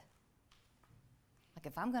provide? Like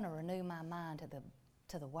if I'm going to renew my mind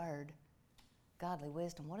to the Word, godly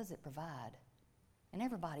wisdom, what does it provide? And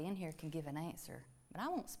everybody in here can give an answer, but I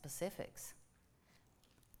want specifics.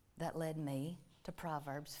 That led me to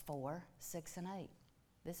Proverbs 4, 6, and 8.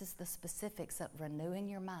 This is the specifics of renewing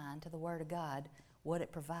your mind to the Word of God, what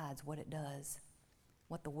it provides, what it does,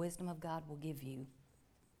 what the wisdom of God will give you.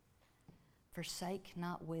 Forsake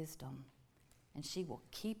not wisdom, and she will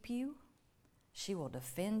keep you, she will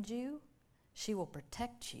defend you, she will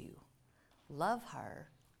protect you. Love her,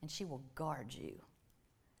 and she will guard you.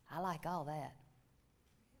 I like all that.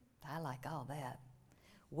 I like all that.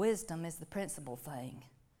 Wisdom is the principal thing.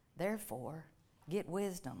 Therefore, get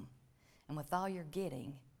wisdom. And with all you're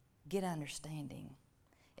getting, get understanding.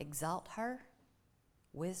 Exalt her,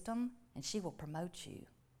 wisdom, and she will promote you.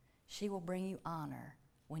 She will bring you honor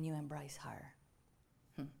when you embrace her.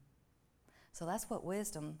 So that's what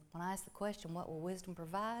wisdom, when I ask the question, what will wisdom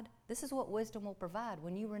provide? This is what wisdom will provide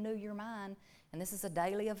when you renew your mind, and this is a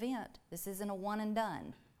daily event. This isn't a one and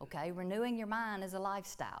done, okay? Renewing your mind is a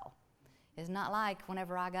lifestyle. It's not like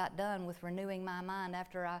whenever I got done with renewing my mind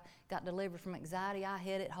after I got delivered from anxiety, I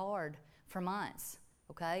hit it hard for months,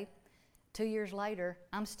 okay? 2 years later,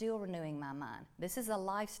 I'm still renewing my mind. This is a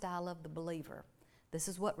lifestyle of the believer. This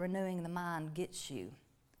is what renewing the mind gets you.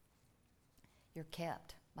 You're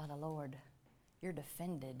kept by the Lord. You're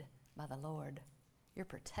defended by the Lord. You're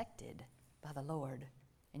protected by the Lord.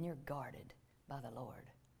 And you're guarded by the Lord.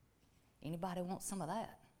 Anybody want some of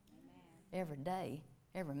that? Amen. Every day,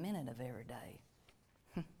 every minute of every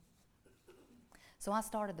day. So I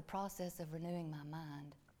started the process of renewing my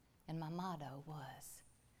mind, and my motto was,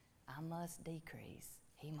 I must decrease,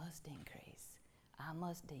 he must increase. I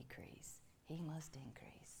must decrease, he must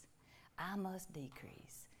increase. I must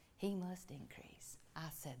decrease, he must increase. I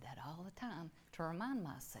said that all the time to remind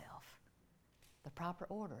myself the proper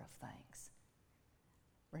order of things.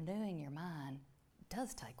 Renewing your mind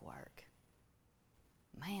does take work.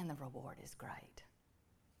 Man, the reward is great.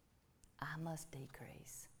 I must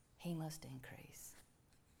decrease, he must increase.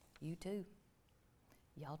 You too.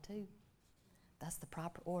 Y'all too. That's the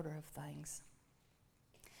proper order of things.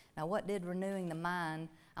 Now, what did renewing the mind?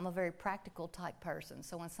 I'm a very practical type person.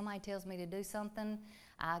 So when somebody tells me to do something,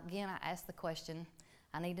 I ask the question,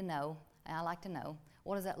 I need to know, and I like to know,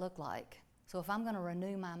 what does that look like? So if I'm going to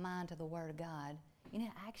renew my mind to the Word of God, you need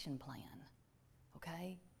an action plan,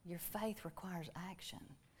 okay? Your faith requires action.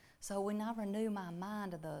 So when I renew my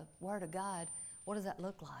mind to the Word of God, what does that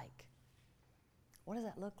look like? What does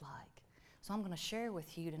that look like? So I'm going to share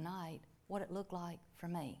with you tonight what it looked like for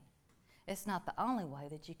me. It's not the only way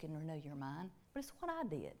that you can renew your mind, but it's what I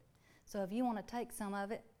did. So if you want to take some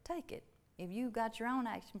of it, take it. If you got your own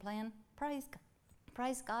action plan, praise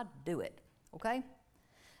God, do it, okay?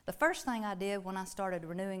 The first thing I did when I started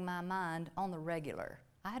renewing my mind on the regular,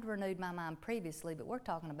 I had renewed my mind previously, but we're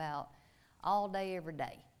talking about all day, every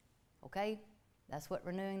day, okay? That's what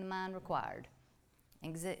renewing the mind required.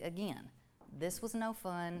 Again, this was no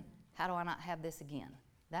fun. How do I not have this again?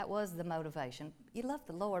 That was the motivation. You love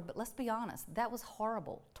the Lord, but let's be honest, that was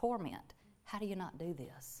horrible, torment. How do you not do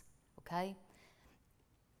this, okay?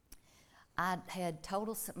 I had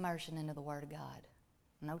total submersion into the Word of God.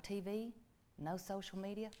 No TV, no social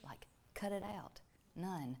media, like cut it out,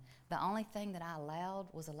 none. The only thing that I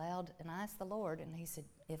was allowed, and I asked the Lord, and he said,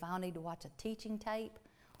 if I need to watch a teaching tape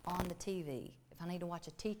on the TV, if I need to watch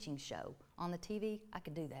a teaching show on the TV, I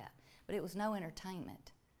could do that. But it was no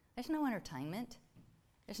entertainment. There's no entertainment.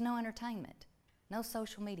 There's no entertainment. No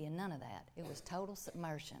social media, none of that. It was total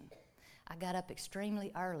submersion. I got up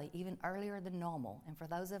extremely early, even earlier than normal. And for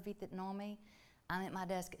those of you that know me, I'm at my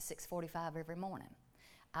desk at 6:45 every morning.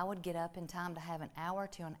 I would get up in time to have an hour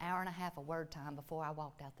to an hour and a half of word time before I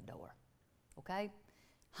walked out the door. Okay?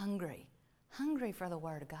 Hungry for the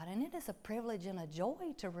Word of God. And it is a privilege and a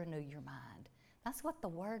joy to renew your mind. That's what the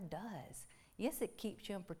Word does. Yes, it keeps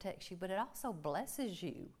you and protects you, but it also blesses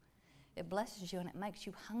you. It blesses you and it makes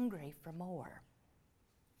you hungry for more.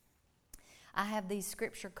 I have these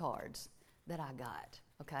scripture cards that I got,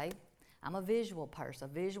 okay? I'm a visual person,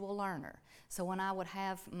 a visual learner. So when I would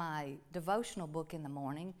have my devotional book in the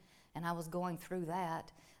morning and I was going through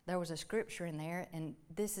that, there was a scripture in there, and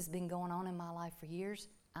this has been going on in my life for years.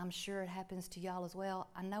 I'm sure it happens to y'all as well.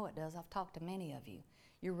 I know it does. I've talked to many of you.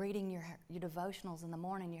 You're reading your devotionals in the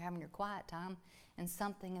morning, you're having your quiet time, and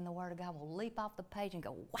something in the Word of God will leap off the page and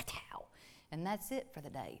go, wow! And that's it for the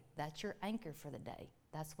day. That's your anchor for the day.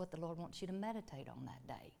 That's what the Lord wants you to meditate on that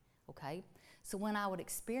day, okay? So when I would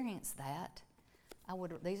experience that,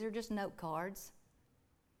 these are just note cards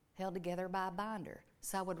held together by a binder.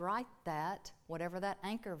 So I would write that, whatever that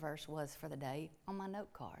anchor verse was for the day, on my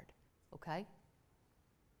note card, okay?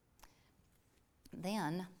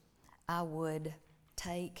 Then I would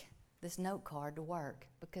take this note card to work,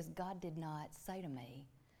 because God did not say to me,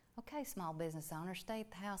 okay, small business owner, stay at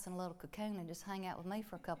the house in a little cocoon and just hang out with me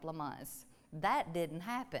for a couple of months. That didn't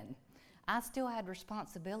happen. I still had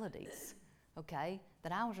responsibilities, okay,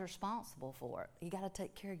 that I was responsible for. You got to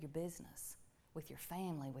take care of your business, with your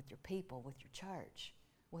family, with your people, with your church,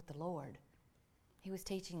 with the Lord. He was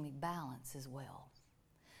teaching me balance as well.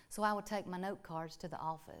 So I would take my note cards to the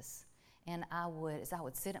office, and as I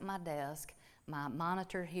would sit at my desk, my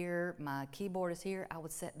monitor here, my keyboard is here, I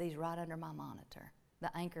would set these right under my monitor,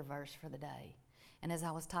 the anchor verse for the day. And as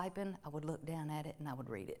I was typing, I would look down at it and I would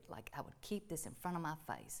read it. Like, I would keep this in front of my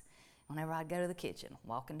face. Whenever I'd go to the kitchen,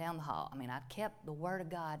 walking down the hall, I kept the Word of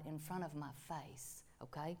God in front of my face,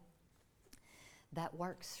 okay? That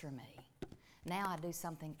works for me. Now I do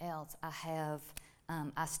something else.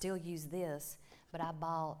 I still use this, but I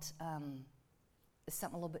bought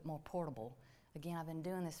something a little bit more portable. Again, I've been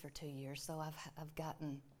doing this for 2 years, so I've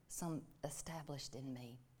gotten some established in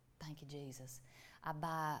me. Thank you, Jesus. I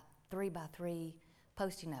buy 3x3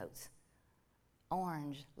 Post-it notes,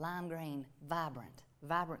 orange, lime green,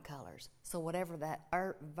 vibrant colors. So whatever that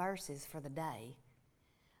verse is for the day,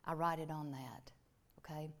 I write it on that,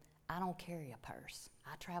 okay? I don't carry a purse.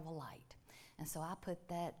 I travel light. And so I put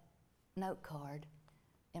that note card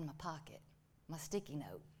in my pocket, my sticky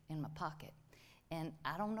note in my pocket. And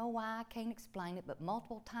I don't know why, I can't explain it, but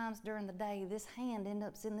multiple times during the day, this hand ends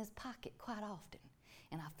up in this pocket quite often.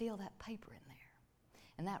 And I feel that paper in there.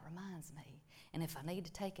 And that reminds me. And if I need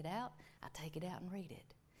to take it out, I take it out and read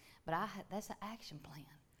it. But that's an action plan.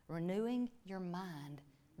 Renewing your mind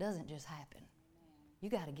doesn't just happen. You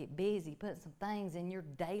got to get busy putting some things in your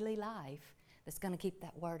daily life that's going to keep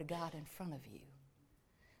that Word of God in front of you.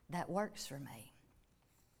 That works for me.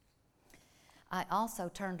 I also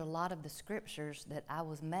turned a lot of the scriptures that I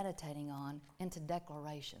was meditating on into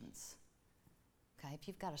declarations. Okay, if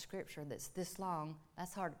you've got a scripture that's this long,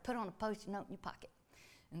 that's hard to put on a Post-it note in your pocket.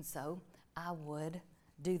 And so I would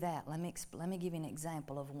do that. Let me give you an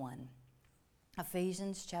example of one.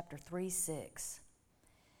 Ephesians chapter 3:6.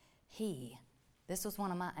 This was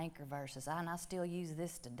one of my anchor verses, and I still use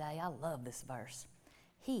this today. I love this verse.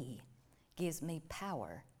 He gives me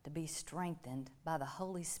power to be strengthened by the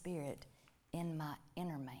Holy Spirit in my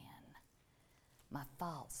inner man, my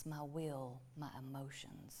thoughts, my will, my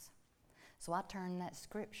emotions. So I turn that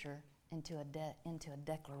scripture into a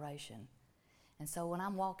declaration. And so when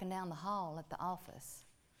I'm walking down the hall at the office,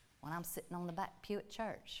 when I'm sitting on the back pew at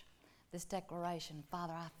church, this declaration,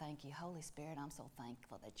 Father, I thank you. Holy Spirit, I'm so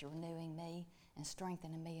thankful that you're renewing me and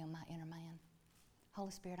strengthening me in my inner man.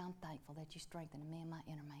 Holy Spirit, I'm thankful that you're strengthening me in my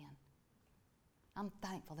inner man. I'm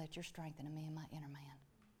thankful that you're strengthening me in my inner man.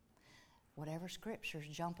 Whatever scripture's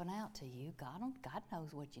jumping out to you, God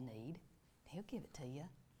knows what you need. He'll give it to you.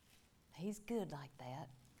 He's good like that.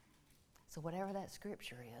 So whatever that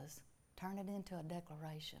scripture is, turn it into a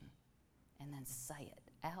declaration and then say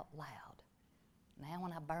it out loud. Now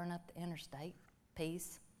when I burn up the interstate,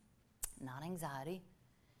 peace, not anxiety,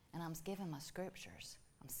 and I'm giving my scriptures,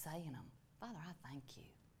 I'm saying them. Father, I thank you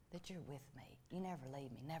that you're with me. You never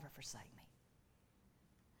leave me, never forsake me.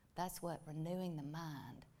 That's what renewing the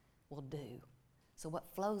mind will do. So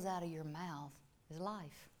what flows out of your mouth is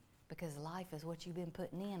life, because life is what you've been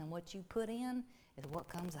putting in, and what you put in is what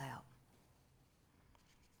comes out.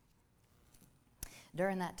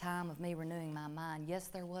 During that time of me renewing my mind, yes,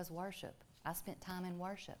 there was worship. I spent time in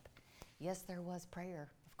worship. Yes, there was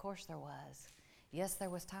prayer. Of course there was. Yes, there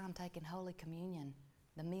was time taking Holy Communion,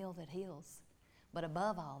 the meal that heals. But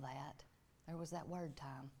above all that, there was that word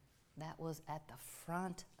time. That was at the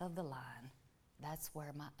front of the line. That's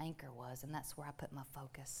where my anchor was, and that's where I put my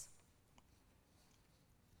focus.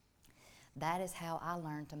 That is how I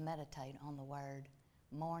learned to meditate on the Word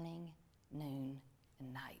morning, noon,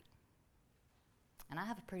 and night. And I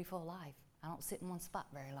have a pretty full life. I don't sit in one spot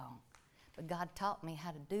very long. But God taught me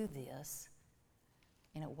how to do this,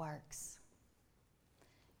 and it works.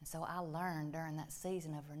 And so I learned during that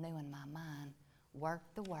season of renewing my mind, work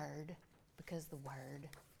the Word because the Word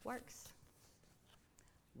works.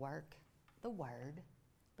 Work the Word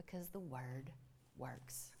because the Word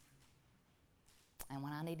works. And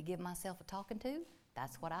when I need to give myself a talking to,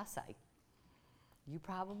 that's what I say. You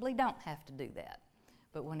probably don't have to do that.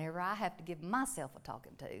 But whenever I have to give myself a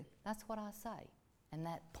talking to, that's what I say. And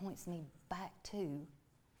that points me back to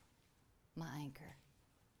my anchor,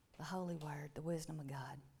 the Holy Word, the wisdom of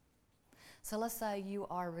God. So let's say you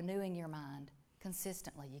are renewing your mind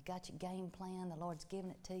consistently. You got your game plan, the Lord's given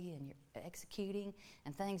it to you, and you're executing,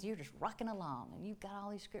 and things, you're just rocking along, and you've got all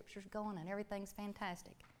these scriptures going, and everything's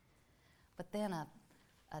fantastic. But then a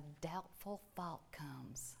doubtful thought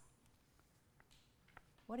comes.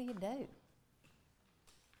 What do you do?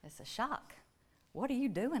 It's a shock. What are you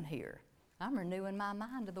doing here? I'm renewing my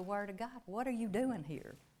mind to the Word of God. What are you doing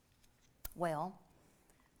here? Well,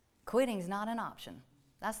 quitting's not an option.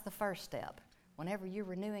 That's the first step. Whenever you're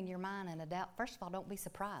renewing your mind in a doubt, first of all, don't be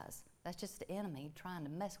surprised. That's just the enemy trying to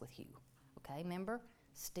mess with you. Okay, remember?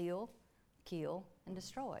 Steal, kill, and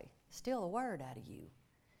destroy. Steal the Word out of you.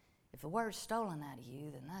 If the Word's stolen out of you,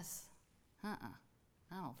 then that's, I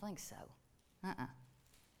don't think so.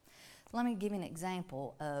 Let me give you an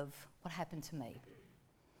example of what happened to me.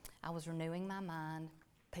 I was renewing my mind.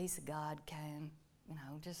 Peace of God came,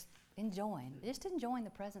 just just enjoying the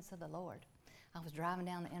presence of the Lord. I was driving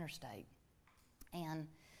down the interstate, and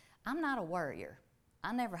I'm not a worrier.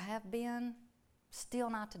 I never have been, still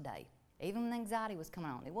not today. Even when anxiety was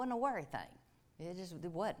coming on, it wasn't a worry thing. It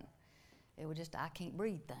wasn't. It was just a I can't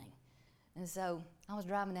breathe thing. And so I was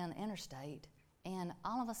driving down the interstate, and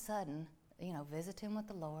all of a sudden, visiting with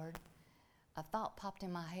the Lord, a thought popped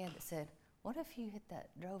in my head that said, what if you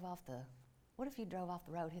drove off the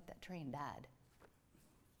road, hit that tree, and died?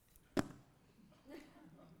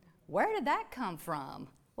 Where did that come from?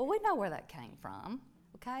 Well, we know where that came from,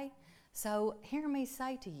 okay? So hear me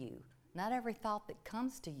say to you, not every thought that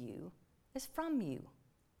comes to you is from you.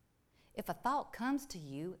 If a thought comes to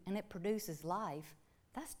you and it produces life,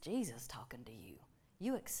 that's Jesus talking to you.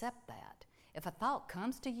 You accept that. If a thought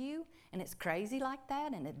comes to you and it's crazy like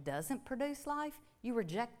that and it doesn't produce life, you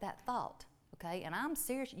reject that thought, okay? And I'm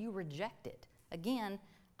serious, you reject it. Again,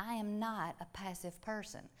 I am not a passive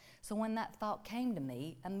person. So when that thought came to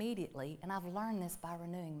me immediately, and I've learned this by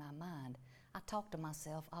renewing my mind, I talk to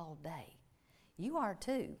myself all day. You are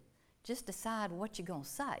too. Just decide what you're going to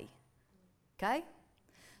say, okay?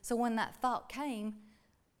 So when that thought came,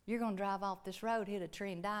 you're going to drive off this road, hit a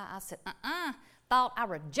tree, and die. I said, thought, I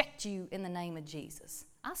reject you in the name of Jesus.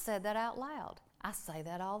 I said that out loud. I say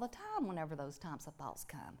that all the time whenever those types of thoughts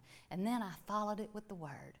come. And then I followed it with the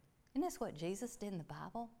Word. Isn't this what Jesus did in the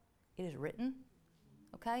Bible? It is written,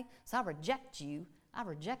 okay? So I reject you. I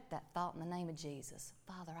reject that thought in the name of Jesus.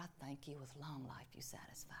 Father, I thank you with long life you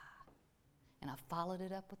satisfy. And I followed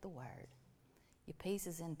it up with the Word. Your peace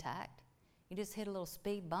is intact. You just hit a little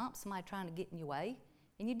speed bump, somebody trying to get in your way,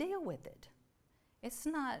 and you deal with it. It's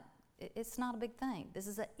not a big thing. This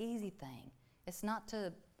is an easy thing.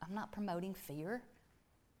 I'm not promoting fear.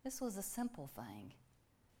 This was a simple thing.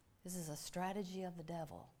 This is a strategy of the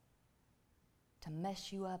devil to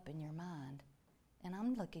mess you up in your mind. And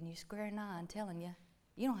I'm looking you square in the eye and telling you,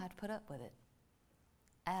 you don't have to put up with it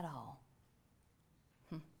at all.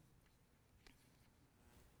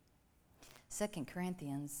 2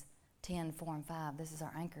 Corinthians 10:4-5, this is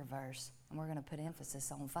our anchor verse, and we're going to put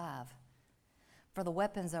emphasis on 5. For the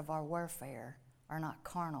weapons of our warfare are not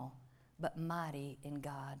carnal, but mighty in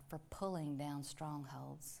God for pulling down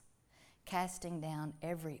strongholds, casting down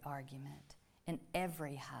every argument and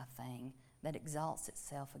every high thing that exalts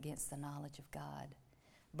itself against the knowledge of God,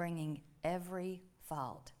 bringing every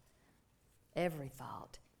thought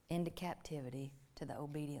into captivity to the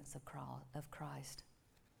obedience of Christ.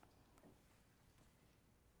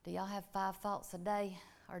 Do y'all have 5 thoughts a day,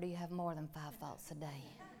 or do you have more than 5 thoughts a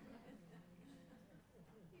day?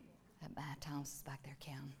 Thomas is back there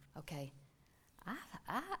counting. Okay,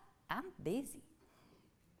 I'm busy.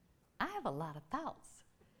 I have a lot of thoughts.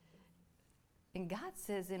 And God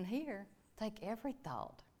says in here, take every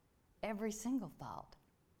thought, every single thought.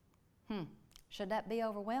 Should that be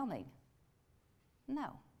overwhelming?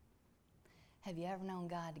 No. Have you ever known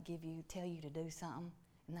God to tell you to do something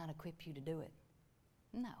and not equip you to do it?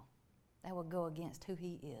 No. That will go against who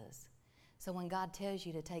He is. So when God tells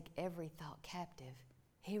you to take every thought captive,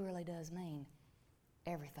 He really does mean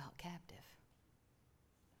every thought captive.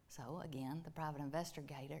 So again, the private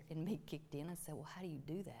investigator in me kicked in and said, well, how do you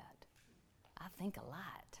do that? I think a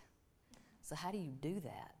lot. So how do you do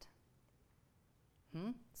that?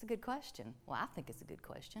 It's a good question. Well, I think it's a good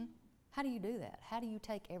question. How do you do that? How do you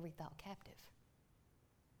take every thought captive?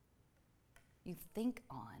 You think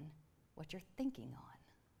on what you're thinking on.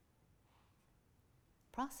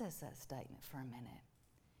 Process that statement for a minute.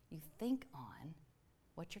 You think on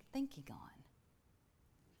what you're thinking on.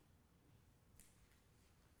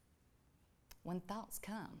 When thoughts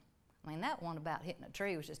come, that one about hitting a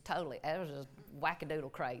tree was just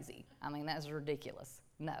wackadoodle crazy. That's ridiculous.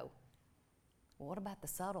 No. Well, what about the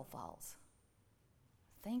subtle thoughts?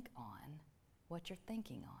 Think on what you're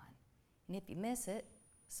thinking on. And if you miss it,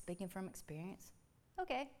 speaking from experience,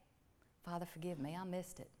 okay, Father, forgive me, I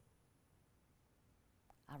missed it.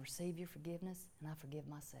 I receive your forgiveness and I forgive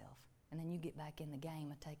myself. And then you get back in the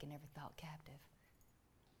game of taking every thought captive.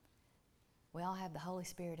 We all have the Holy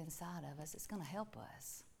Spirit inside of us. It's going to help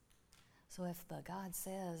us. So if God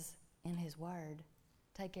says in His Word,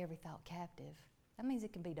 take every thought captive, that means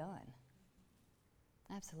it can be done.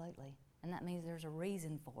 Absolutely. And that means there's a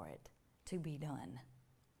reason for it to be done.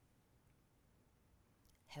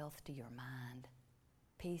 Health to your mind,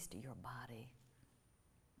 peace to your body.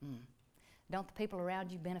 Don't the people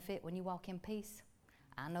around you benefit when you walk in peace?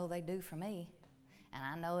 I know they do for me. And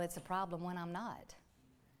I know it's a problem when I'm not.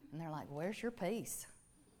 And they're like, where's your peace?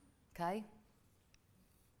 Okay?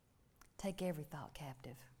 Take every thought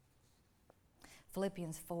captive.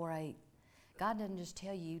 Philippians 4:8, God doesn't just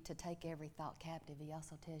tell you to take every thought captive. He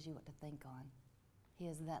also tells you what to think on. He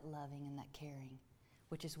is that loving and that caring,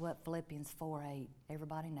 which is what Philippians 4:8,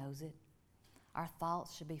 everybody knows it. Our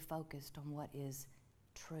thoughts should be focused on what is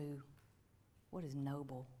true, what is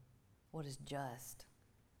noble, what is just,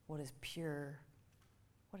 what is pure,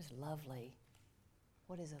 what is lovely,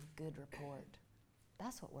 what is of good report.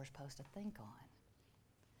 That's what we're supposed to think on.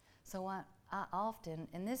 So I often,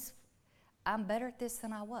 I'm better at this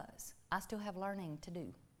than I was. I still have learning to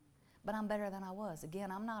do, but I'm better than I was.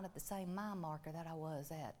 Again, I'm not at the same mile marker that I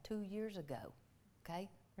was at 2 years ago, okay?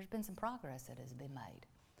 There's been some progress that has been made.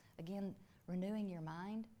 Again, renewing your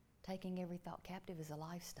mind, taking every thought captive is a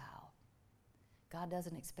lifestyle. God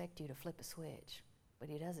doesn't expect you to flip a switch, but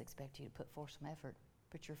He does expect you to put forth some effort,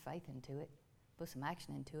 put your faith into it, put some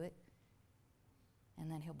action into it,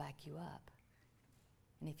 and then He'll back you up.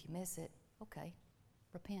 And if you miss it, okay,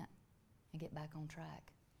 repent and get back on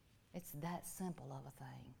track. It's that simple of a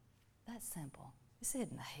thing. That simple. This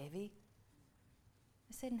isn't heavy.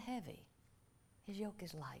 This isn't heavy. His yoke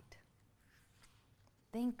is light.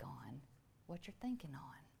 Think on what you're thinking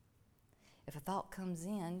on. If a thought comes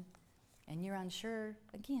in and you're unsure,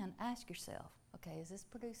 again, ask yourself, okay, is this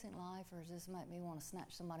producing life or does this make me want to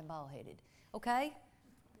snatch somebody bald-headed? Okay?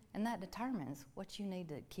 And that determines what you need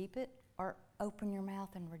to keep it or open your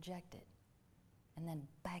mouth and reject it. And then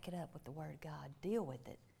back it up with the Word of God. Deal with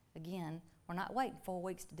it. Again, we're not waiting 4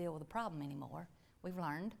 weeks to deal with a problem anymore. We've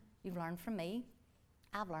learned. You've learned from me.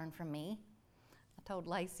 I've learned from me. I told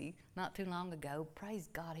Lacey not too long ago, praise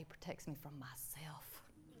God, He protects me from myself.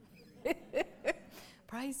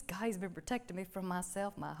 Praise God, He's been protecting me from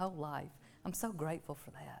myself my whole life. I'm so grateful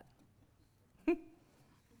for that.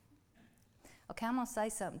 Okay, I'm going to say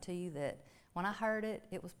something to you that when I heard it,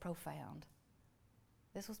 it was profound.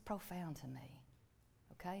 This was profound to me.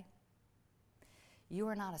 Okay? You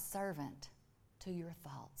are not a servant to your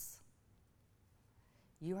thoughts.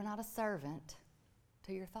 You are not a servant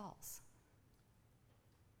to your thoughts.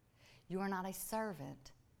 You are not a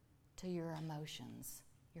servant to your emotions,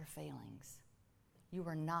 your feelings. You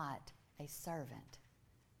are not a servant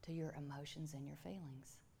to your emotions and your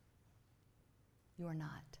feelings. You are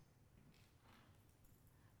not.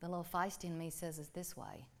 The little feisty in me says it this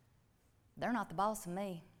way. They're not the boss of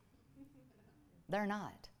me. They're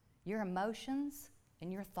not. Your emotions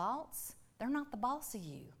and your thoughts, they're not the boss of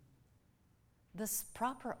you. This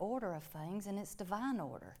proper order of things, and it's divine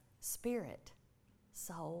order, spirit,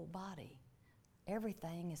 soul, body.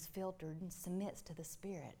 Everything is filtered and submits to the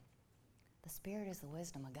Spirit. The Spirit is the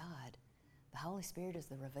wisdom of God. The Holy Spirit is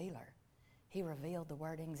the revealer. He revealed the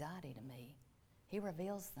word anxiety to me. He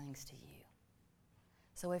reveals things to you.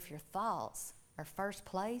 So if your thoughts are first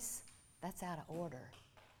place, that's out of order.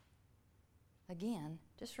 Again,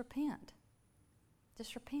 just repent.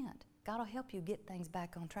 Just repent. God will help you get things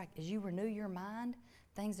back on track. As you renew your mind,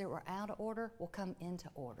 things that were out of order will come into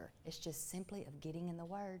order. It's just simply of getting in the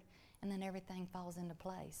Word, and then everything falls into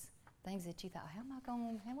place. Things that you thought, what's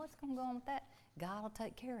going to go on with that? God will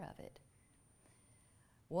take care of it.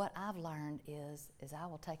 What I've learned is I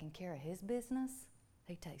will take care of His business,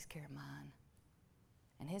 He takes care of mine.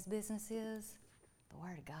 And His business is the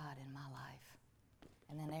Word of God in my life.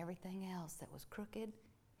 And then everything else that was crooked,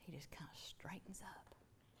 He just kind of straightens up.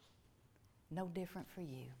 No different for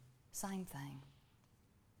you. Same thing.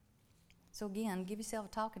 So again, give yourself a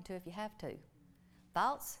talking to if you have to.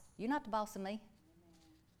 Thoughts, you're not the boss of me.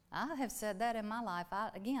 I have said that in my life. I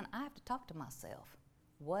have to talk to myself.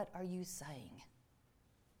 What are you saying?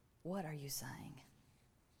 What are you saying?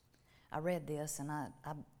 I read this and I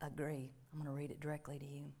agree. I'm going to read it directly to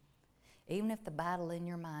you. Even if the battle in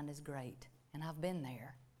your mind is great, and I've been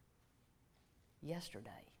there yesterday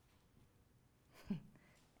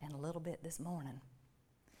and a little bit this morning,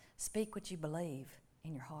 speak what you believe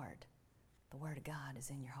in your heart. The Word of God is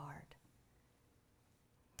in your heart.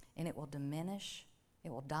 And it will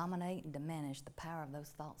dominate and diminish the power of those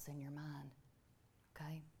thoughts in your mind.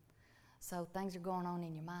 Okay? So things are going on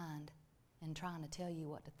in your mind and trying to tell you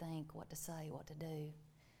what to think, what to say, what to do.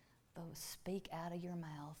 Those speak out of your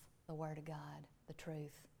mouth the Word of God, the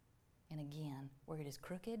truth. And again, where it is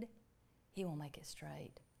crooked, He will make it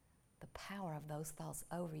straight. The power of those thoughts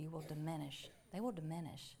over you will diminish. They will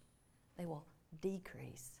diminish. They will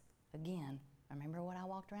decrease. Again, remember what I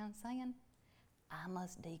walked around saying? I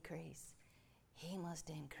must decrease. He must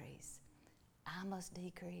increase. I must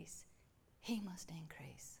decrease. He must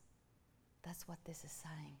increase. That's what this is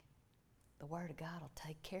saying. The Word of God will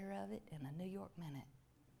take care of it in a New York minute.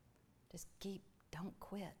 Just don't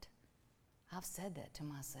quit. I've said that to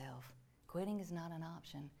myself. Quitting is not an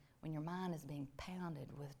option when your mind is being pounded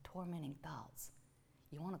with tormenting thoughts.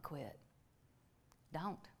 You want to quit.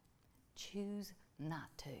 Don't. Choose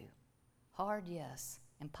not to. Hard, yes.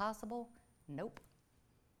 Impossible? Nope.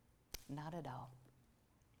 Not at all.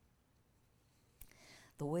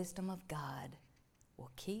 The wisdom of God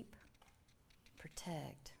will keep,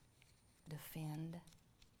 protect, defend,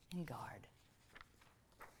 and guard.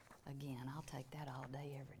 Again, I'll take that all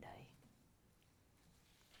day, every day.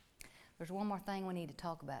 There's one more thing we need to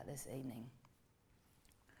talk about this evening.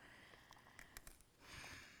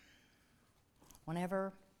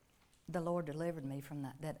 Whenever the Lord delivered me from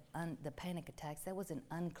the panic attacks, that was an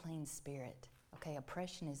unclean spirit. Okay,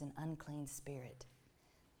 oppression is an unclean spirit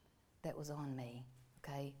that was on me.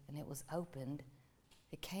 Okay, and it was opened.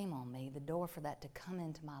 It came on me. The door for that to come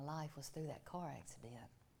into my life was through that car accident.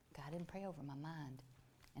 Okay, I didn't pray over my mind,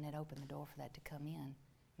 and it opened the door for that to come in.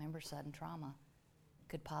 Remember, sudden trauma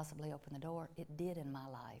could possibly open the door. It did in my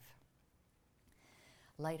life.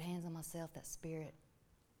 Laid hands on myself, that spirit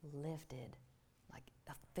lifted, like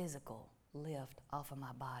a physical lift off of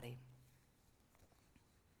my body.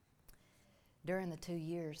 During the 2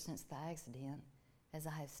 years since the accident, as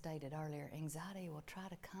I have stated earlier, anxiety will try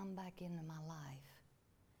to come back into my life.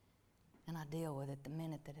 And I deal with it the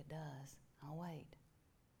minute that it does. I'll wait.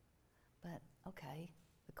 But, okay,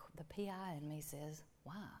 the PI in me says,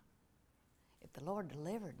 why? If the Lord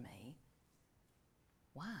delivered me,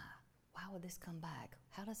 why? Why would this come back?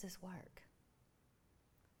 How does this work?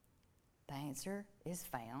 The answer is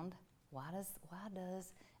found. Why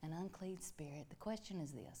does an unclean spirit, the question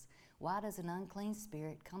is this, why does an unclean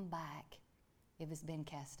spirit come back if it's been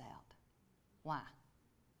cast out? Why?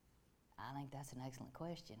 I think that's an excellent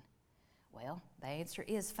question. Well, the answer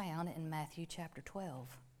is found in Matthew chapter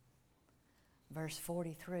 12, verse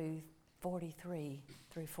 43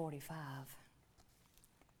 through 45.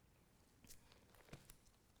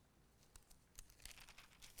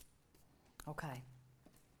 Okay.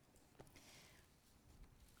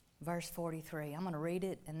 Verse 43. I'm going to read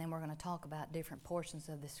it, and then we're going to talk about different portions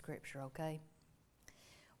of this scripture, okay?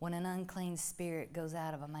 When an unclean spirit goes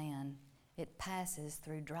out of a man, it passes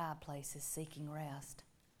through dry places seeking rest,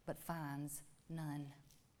 but finds none.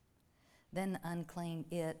 Then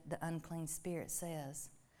the unclean spirit says,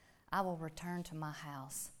 I will return to my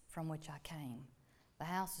house from which I came. The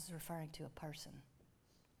house is referring to a person,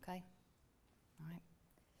 okay? All right.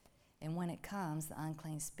 And when it comes, the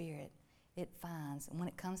unclean spirit, when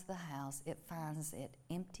it comes to the house, it finds it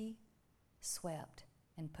empty, swept,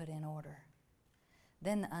 and put in order.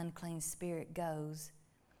 Then the unclean spirit goes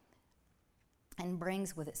and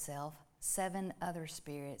brings with itself 7 other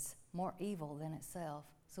spirits more evil than itself.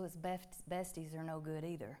 So its besties are no good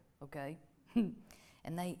either, okay?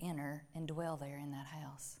 And they enter and dwell there in that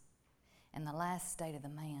house. And the last state of the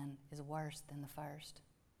man is worse than the first.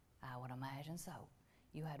 I would imagine so.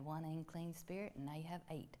 You had 1 unclean spirit, and now you have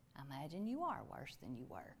 8. I imagine you are worse than you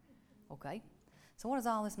were. Okay? So what does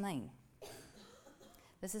all this mean?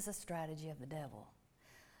 This is a strategy of the devil.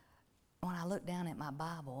 When I look down at my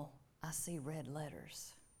Bible, I see red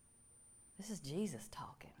letters. This is Jesus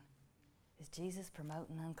talking. Is Jesus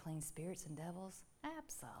promoting unclean spirits and devils?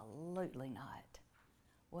 Absolutely not.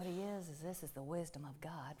 What he is this is the wisdom of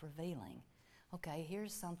God revealing. Okay,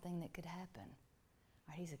 here's something that could happen. All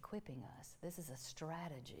right, he's equipping us. This is a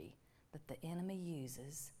strategy that the enemy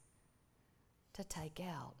uses to take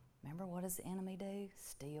out. Remember, what does the enemy do?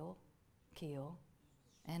 Steal, kill,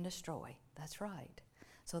 and destroy. That's right.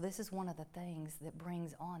 So this is one of the things that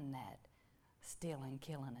brings on that stealing,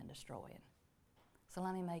 killing, and destroying. So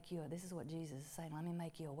let me make you, this is what Jesus is saying, let me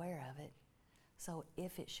make you aware of it. So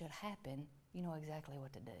if it should happen, you know exactly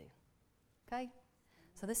what to do. Okay?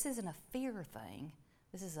 So this isn't a fear thing.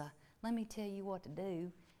 This is a, let me tell you what to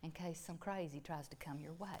do in case some crazy tries to come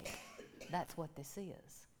your way. That's what this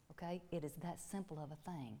is. Okay? It is that simple of a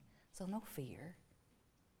thing. So no fear.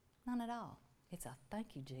 None at all. It's a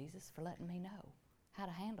thank you, Jesus, for letting me know how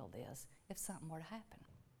to handle this if something were to happen.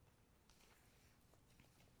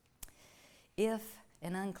 If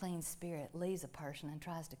an unclean spirit leaves a person and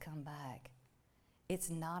tries to come back, it's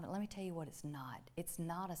not, let me tell you what it's not. It's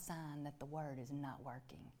not a sign that the word is not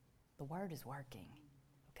working. The word is working,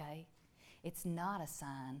 okay? It's not a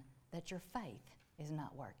sign that your faith is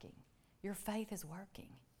not working. Your faith is working,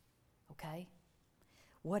 okay?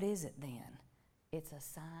 What is it then? It's a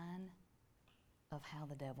sign of how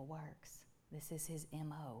the devil works. This is his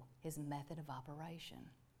MO, his method of operation.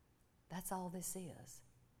 That's all this is.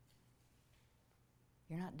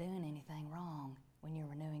 You're not doing anything wrong when you're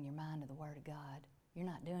renewing your mind to the Word of God. You're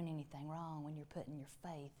not doing anything wrong when you're putting your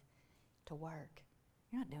faith to work.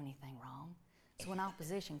 You're not doing anything wrong. So when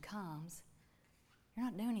opposition comes, you're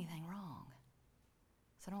not doing anything wrong.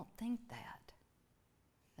 So don't think that.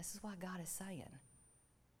 This is why God is saying,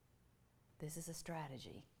 This is a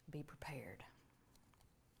strategy. Be prepared.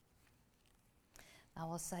 I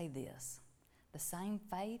will say this. The same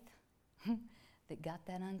faith that got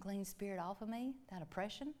that unclean spirit off of me, that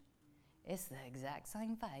oppression, it's the exact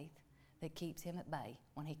same faith that keeps him at bay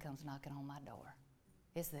when he comes knocking on my door.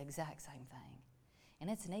 It's the exact same thing. And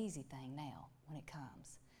it's an easy thing now when it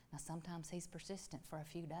comes. Now, sometimes he's persistent for a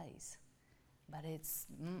few days. But it's,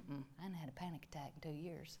 I haven't had a panic attack in 2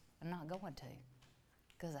 years. I'm not going to.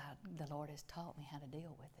 Because the Lord has taught me how to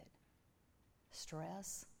deal with it.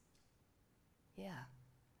 Stress, yeah,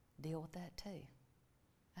 deal with that too.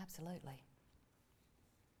 Absolutely.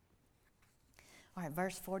 All right,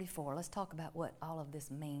 verse 44. Let's talk about what all of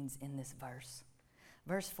this means in this verse.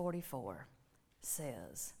 Verse 44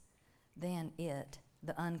 says, Then it,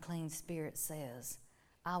 the unclean spirit, says,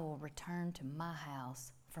 I will return to my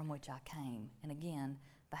house from which I came. And again,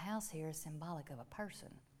 the house here is symbolic of a person,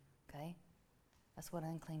 okay? That's what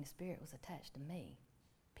unclean spirit was attached to me,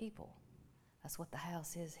 people. That's what the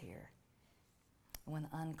house is here. And when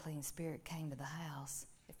the unclean spirit came to the house,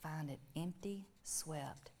 it found it empty,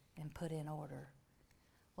 swept, and put in order.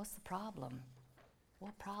 What's the problem?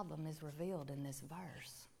 What problem is revealed in this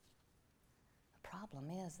verse? The problem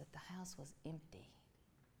is that the house was empty,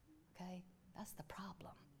 okay? That's the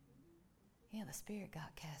problem. Yeah, the spirit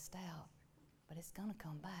got cast out, but it's going to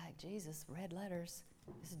come back. Jesus, red letters,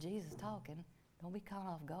 this is Jesus talking. Don't be caught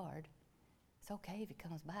off guard. It's okay if it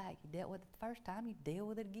comes back. You dealt with it the first time, you deal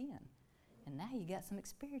with it again. And now you got some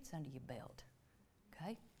experience under your belt,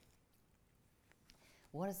 okay?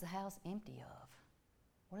 What is the house empty of?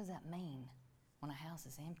 What does that mean when a house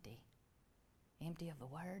is empty? Empty of the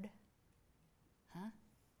Word? Huh?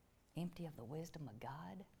 Empty of the wisdom of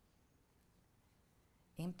God?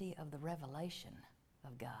 Empty of the revelation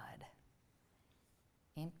of God?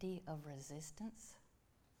 Empty of resistance?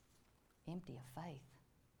 Empty of faith?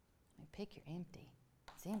 I mean, pick your empty.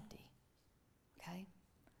 It's empty. Okay?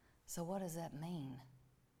 So what does that mean?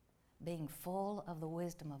 Being full of the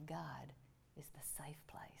wisdom of God is the safe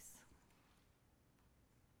place.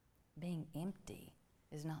 Being empty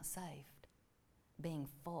is not safe. Being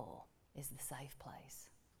full is the safe place.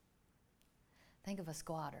 Think of a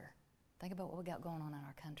squatter. Think about what we got going on in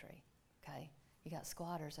our country, okay? You got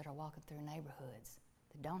squatters that are walking through neighborhoods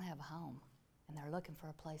that don't have a home, and they're looking for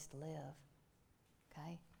a place to live,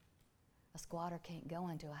 okay? A squatter can't go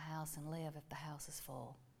into a house and live if the house is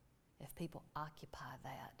full. If people occupy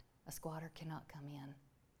that, a squatter cannot come in.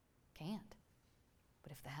 Can't.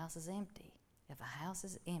 But if the house is empty,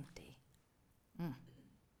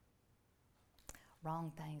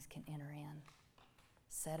 wrong things can enter in,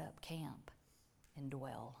 set up camp, and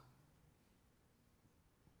dwell.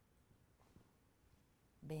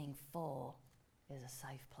 Being full is a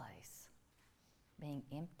safe place. Being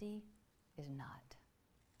empty is not.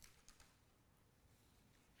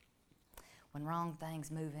 When wrong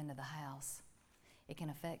things move into the house, it can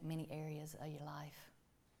affect many areas of your life.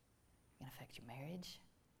 It can affect your marriage.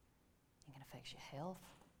 It can affect your health,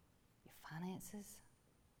 your finances.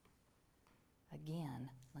 Again,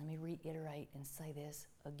 let me reiterate and say this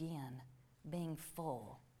again. Being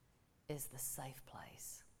full is the safe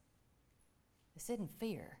place. This isn't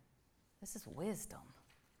fear. This is wisdom.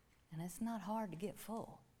 And it's not hard to get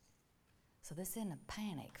full. So this isn't a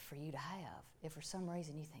panic for you to have. If for some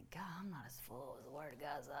reason you think, God, I'm not as full as the Word of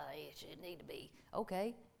God says I should need to be.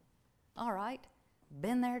 Okay, all right,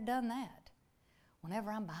 been there, done that.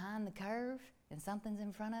 Whenever I'm behind the curve and something's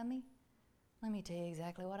in front of me, let me tell you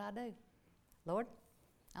exactly what I do. Lord,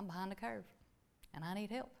 I'm behind the curve and I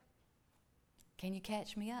need help. Can you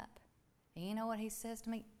catch me up? And you know what he says to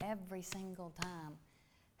me every single time?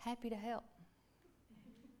 Happy to help.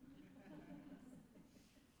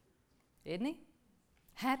 Isn't he?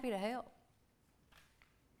 Happy to help.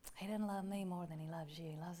 He doesn't love me more than he loves you.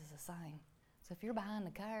 He loves us the same. So if you're behind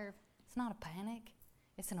the curve, it's not a panic.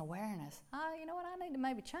 It's an awareness. Oh, you know what? I need to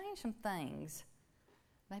maybe change some things.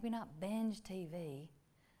 Maybe not binge TV.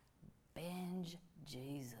 Binge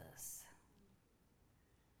Jesus.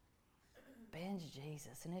 Binge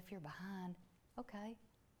Jesus. And if you're behind, okay.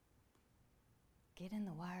 Get in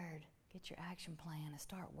the Word. Get your action plan and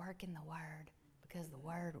start working the Word because the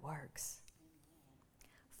Word works.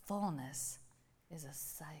 Fullness is a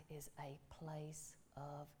place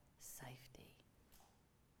of safety.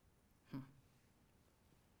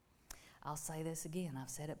 I'll say this again. I've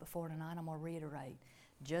said it before tonight. I'm going to reiterate.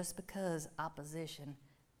 Just because opposition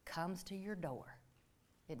comes to your door,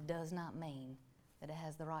 it does not mean that it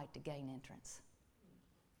has the right to gain entrance.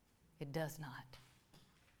 It does not.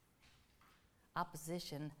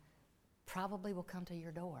 Opposition probably will come to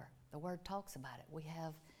your door. The Word talks about it. We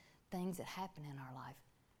have things that happen in our life.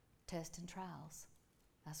 tests and trials.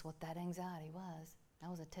 That's what that anxiety was. That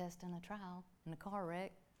was a test and a trial in a car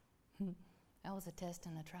wreck. That was a test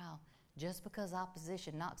and a trial. Just because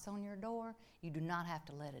opposition knocks on your door, you do not have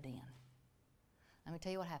to let it in. Let me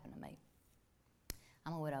tell you what happened to me.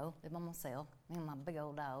 I'm a widow, live by myself, me and my big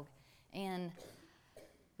old dog. And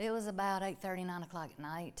it was about 8:30, 9 o'clock at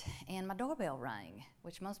night, and my doorbell rang,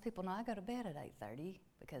 which most people know I go to bed at 8:30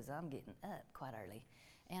 because I'm getting up quite early.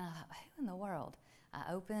 And I thought, who in the world?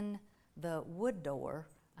 I opened the wood door.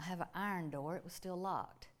 I have an iron door. It was still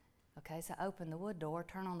locked. Okay, so I opened the wood door,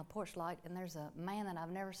 turn on the porch light, and there's a man that I've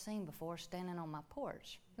never seen before standing on my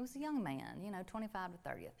porch. He was a young man, 25 to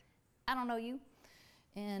 30. I don't know you.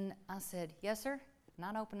 And I said, yes, sir,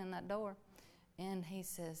 not opening that door. And he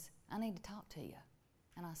says, I need to talk to you.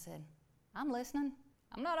 And I said, I'm listening.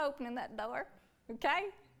 I'm not opening that door, okay?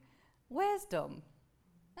 Wisdom.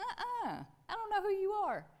 I don't know who you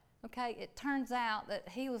are, okay? It turns out that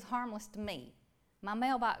he was harmless to me. My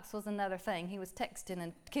mailbox was another thing. He was texting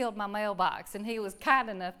and killed my mailbox, and he was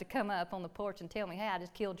kind enough to come up on the porch and tell me, hey, I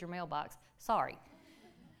just killed your mailbox. Sorry.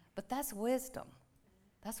 But that's wisdom.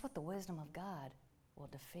 That's what the wisdom of God will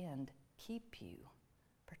defend, keep you,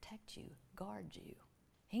 protect you, guard you.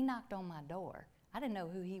 He knocked on my door. I didn't know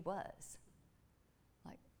who he was.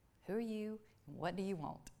 Like, who are you? What do you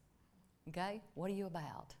want? Okay? What are you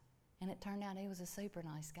about? And it turned out he was a super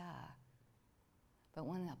nice guy. But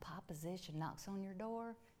when the opposition knocks on your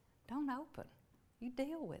door, don't open. You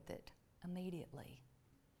deal with it immediately.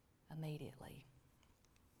 Immediately.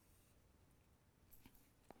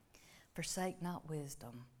 Forsake not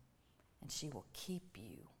wisdom, and she will keep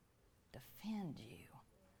you, defend you,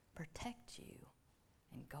 protect you,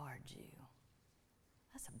 and guard you.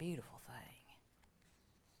 That's a beautiful thing.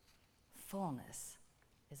 Fullness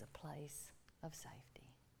is a place of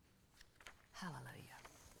safety. Hallelujah.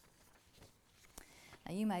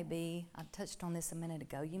 Now you may be, I touched on this a minute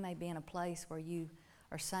ago, you may be in a place where you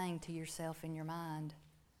are saying to yourself in your mind,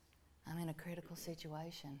 I'm in a critical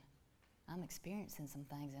situation. I'm experiencing some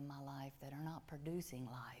things in my life that are not producing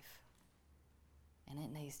life, and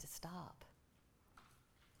it needs to stop.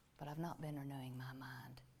 But I've not been renewing my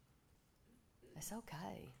mind. It's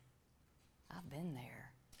okay. I've been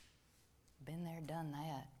there. Been there, done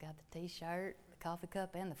that. Got the t-shirt, the coffee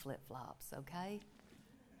cup, and the flip-flops, okay?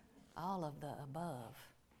 All of the above.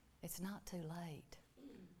 It's not too late.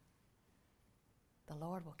 The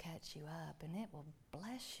Lord will catch you up, and it will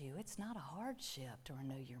bless you. It's not a hardship to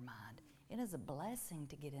renew your mind. It is a blessing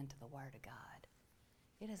to get into the Word of God.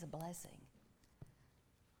 It is a blessing.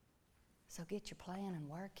 So get your plan and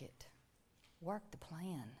work it. Work the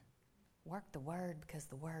plan. Work the Word, because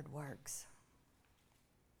the Word works.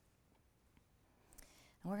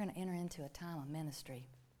 And we're going to enter into a time of ministry.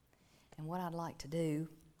 And what I'd like to do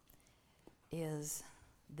is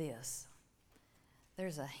this.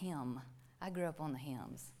 There's a hymn. I grew up on the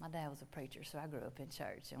hymns. My dad was a preacher, so I grew up in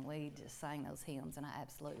church, and we just sang those hymns, and I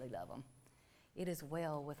absolutely love them. It is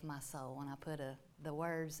well with my soul, and I put the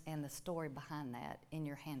words and the story behind that in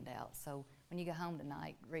your handout. So when you go home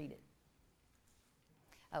tonight, read it.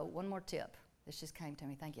 Oh, one more tip. This just came to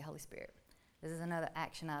me. Thank you, Holy Spirit. This is another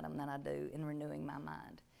action item that I do in renewing my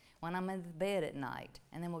mind. When I'm in bed at night,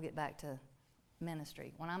 and then we'll get back to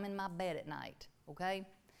ministry. When I'm in my bed at night, okay,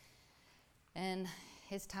 and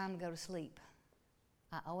it's time to go to sleep,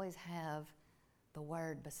 I always have the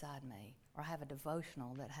Word beside me, or I have a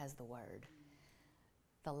devotional that has the Word.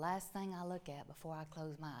 The last thing I look at before I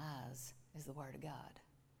close my eyes is the Word of God.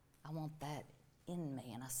 I want that in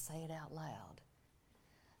me, and I say it out loud.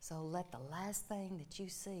 So let the last thing that you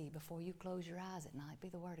see before you close your eyes at night be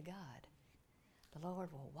the Word of God. The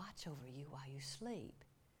Lord will watch over you while you sleep.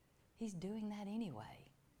 He's doing that anyway.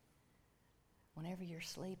 Whenever you're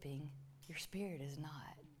sleeping, your spirit is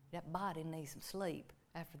not. That body needs some sleep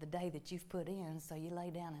after the day that you've put in, so you lay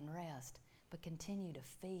down and rest. But continue to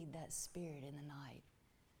feed that spirit in the night.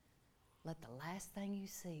 Let the last thing you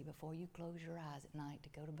see before you close your eyes at night to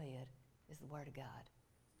go to bed is the Word of God.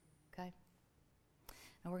 Okay?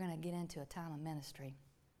 Now we're going to get into a time of ministry.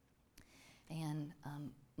 And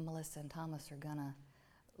Melissa and Thomas are going to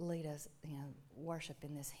lead us, worship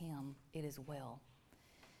in this hymn, It Is Well.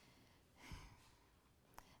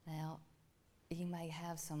 Now, you may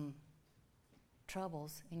have some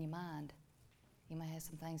troubles in your mind. You may have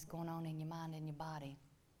some things going on in your mind and your body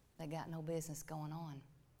that got no business going on,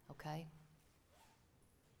 okay?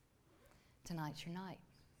 Tonight's your night.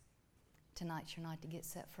 Tonight's your night to get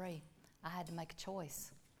set free. I had to make a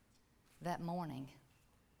choice that morning,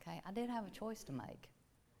 okay? I did have a choice to make.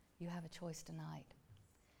 You have a choice tonight.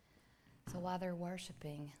 So while they're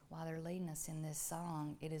worshiping, while they're leading us in this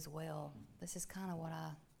song, It Is Well, this is kind of what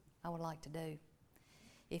I I would like to do.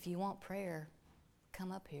 If you want prayer,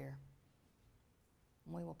 come up here.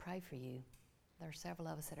 We will pray for you. There are several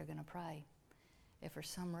of us that are going to pray. If for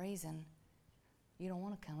some reason you don't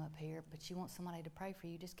want to come up here, but you want somebody to pray for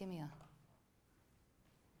you, just give me a,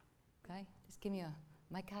 okay? Just give me a,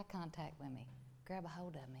 make eye contact with me. Grab a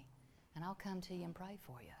hold of me, and I'll come to you and pray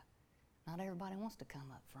for you. Not everybody wants to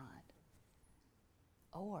come up front.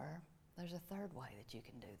 Or there's a third way that you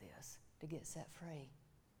can do this to get set free.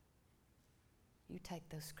 You take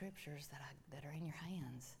those scriptures that are in your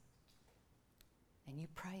hands and you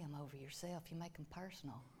pray them over yourself. You make them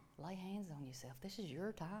personal. Lay hands on yourself. This is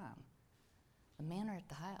your time. The men are at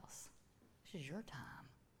the house. This is your time.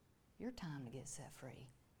 Your time to get set free.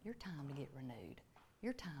 Your time to get renewed.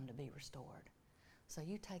 Your time to be restored. So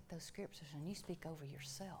you take those scriptures and you speak over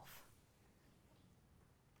yourself.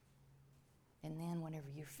 And then whenever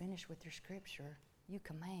you're finished with your scripture, you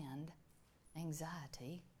command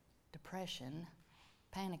anxiety, depression,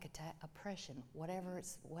 panic attack, oppression, whatever it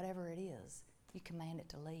is, you command it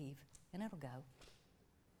to leave, and it'll go.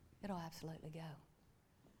 It'll absolutely go.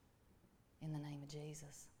 In the name of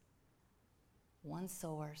Jesus. One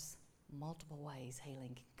source, multiple ways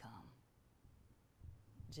healing can come.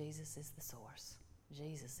 Jesus is the source.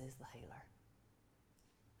 Jesus is the healer.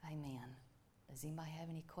 Amen. Does anybody have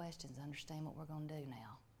any questions? Understand what we're going to do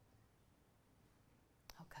now?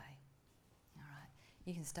 Okay. All right.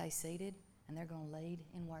 You can stay seated, and they're going to lead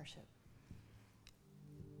in worship.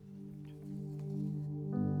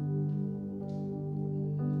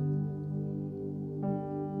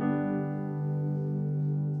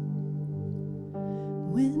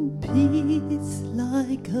 When peace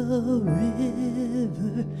like a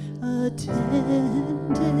river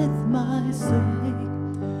attendeth my soul,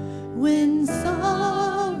 when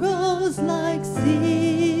sorrows like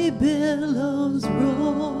sea billows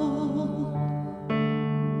roll,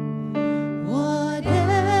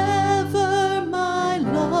 whatever my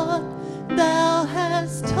lot thou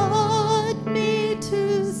hast taught me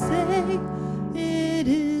to say, it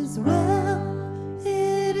is well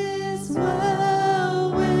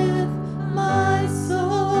with my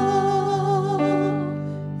soul.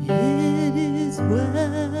 It is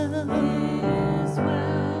well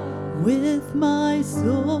with my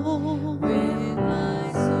soul.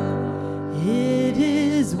 It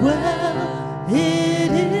is well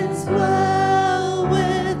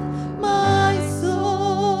with my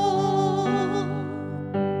soul.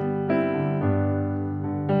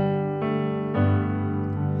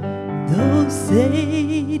 Though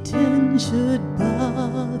Satan should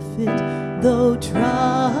buffet, though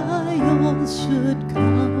trials should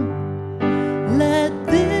come, let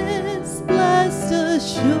this blessed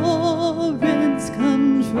assurance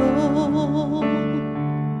control,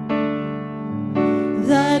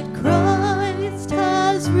 that Christ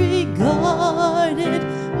has regarded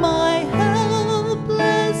my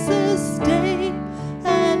helpless estate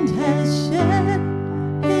and has shed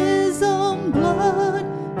his own blood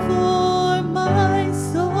for my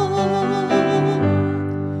soul.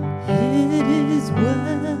 It is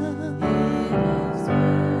well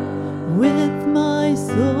with my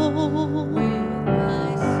soul.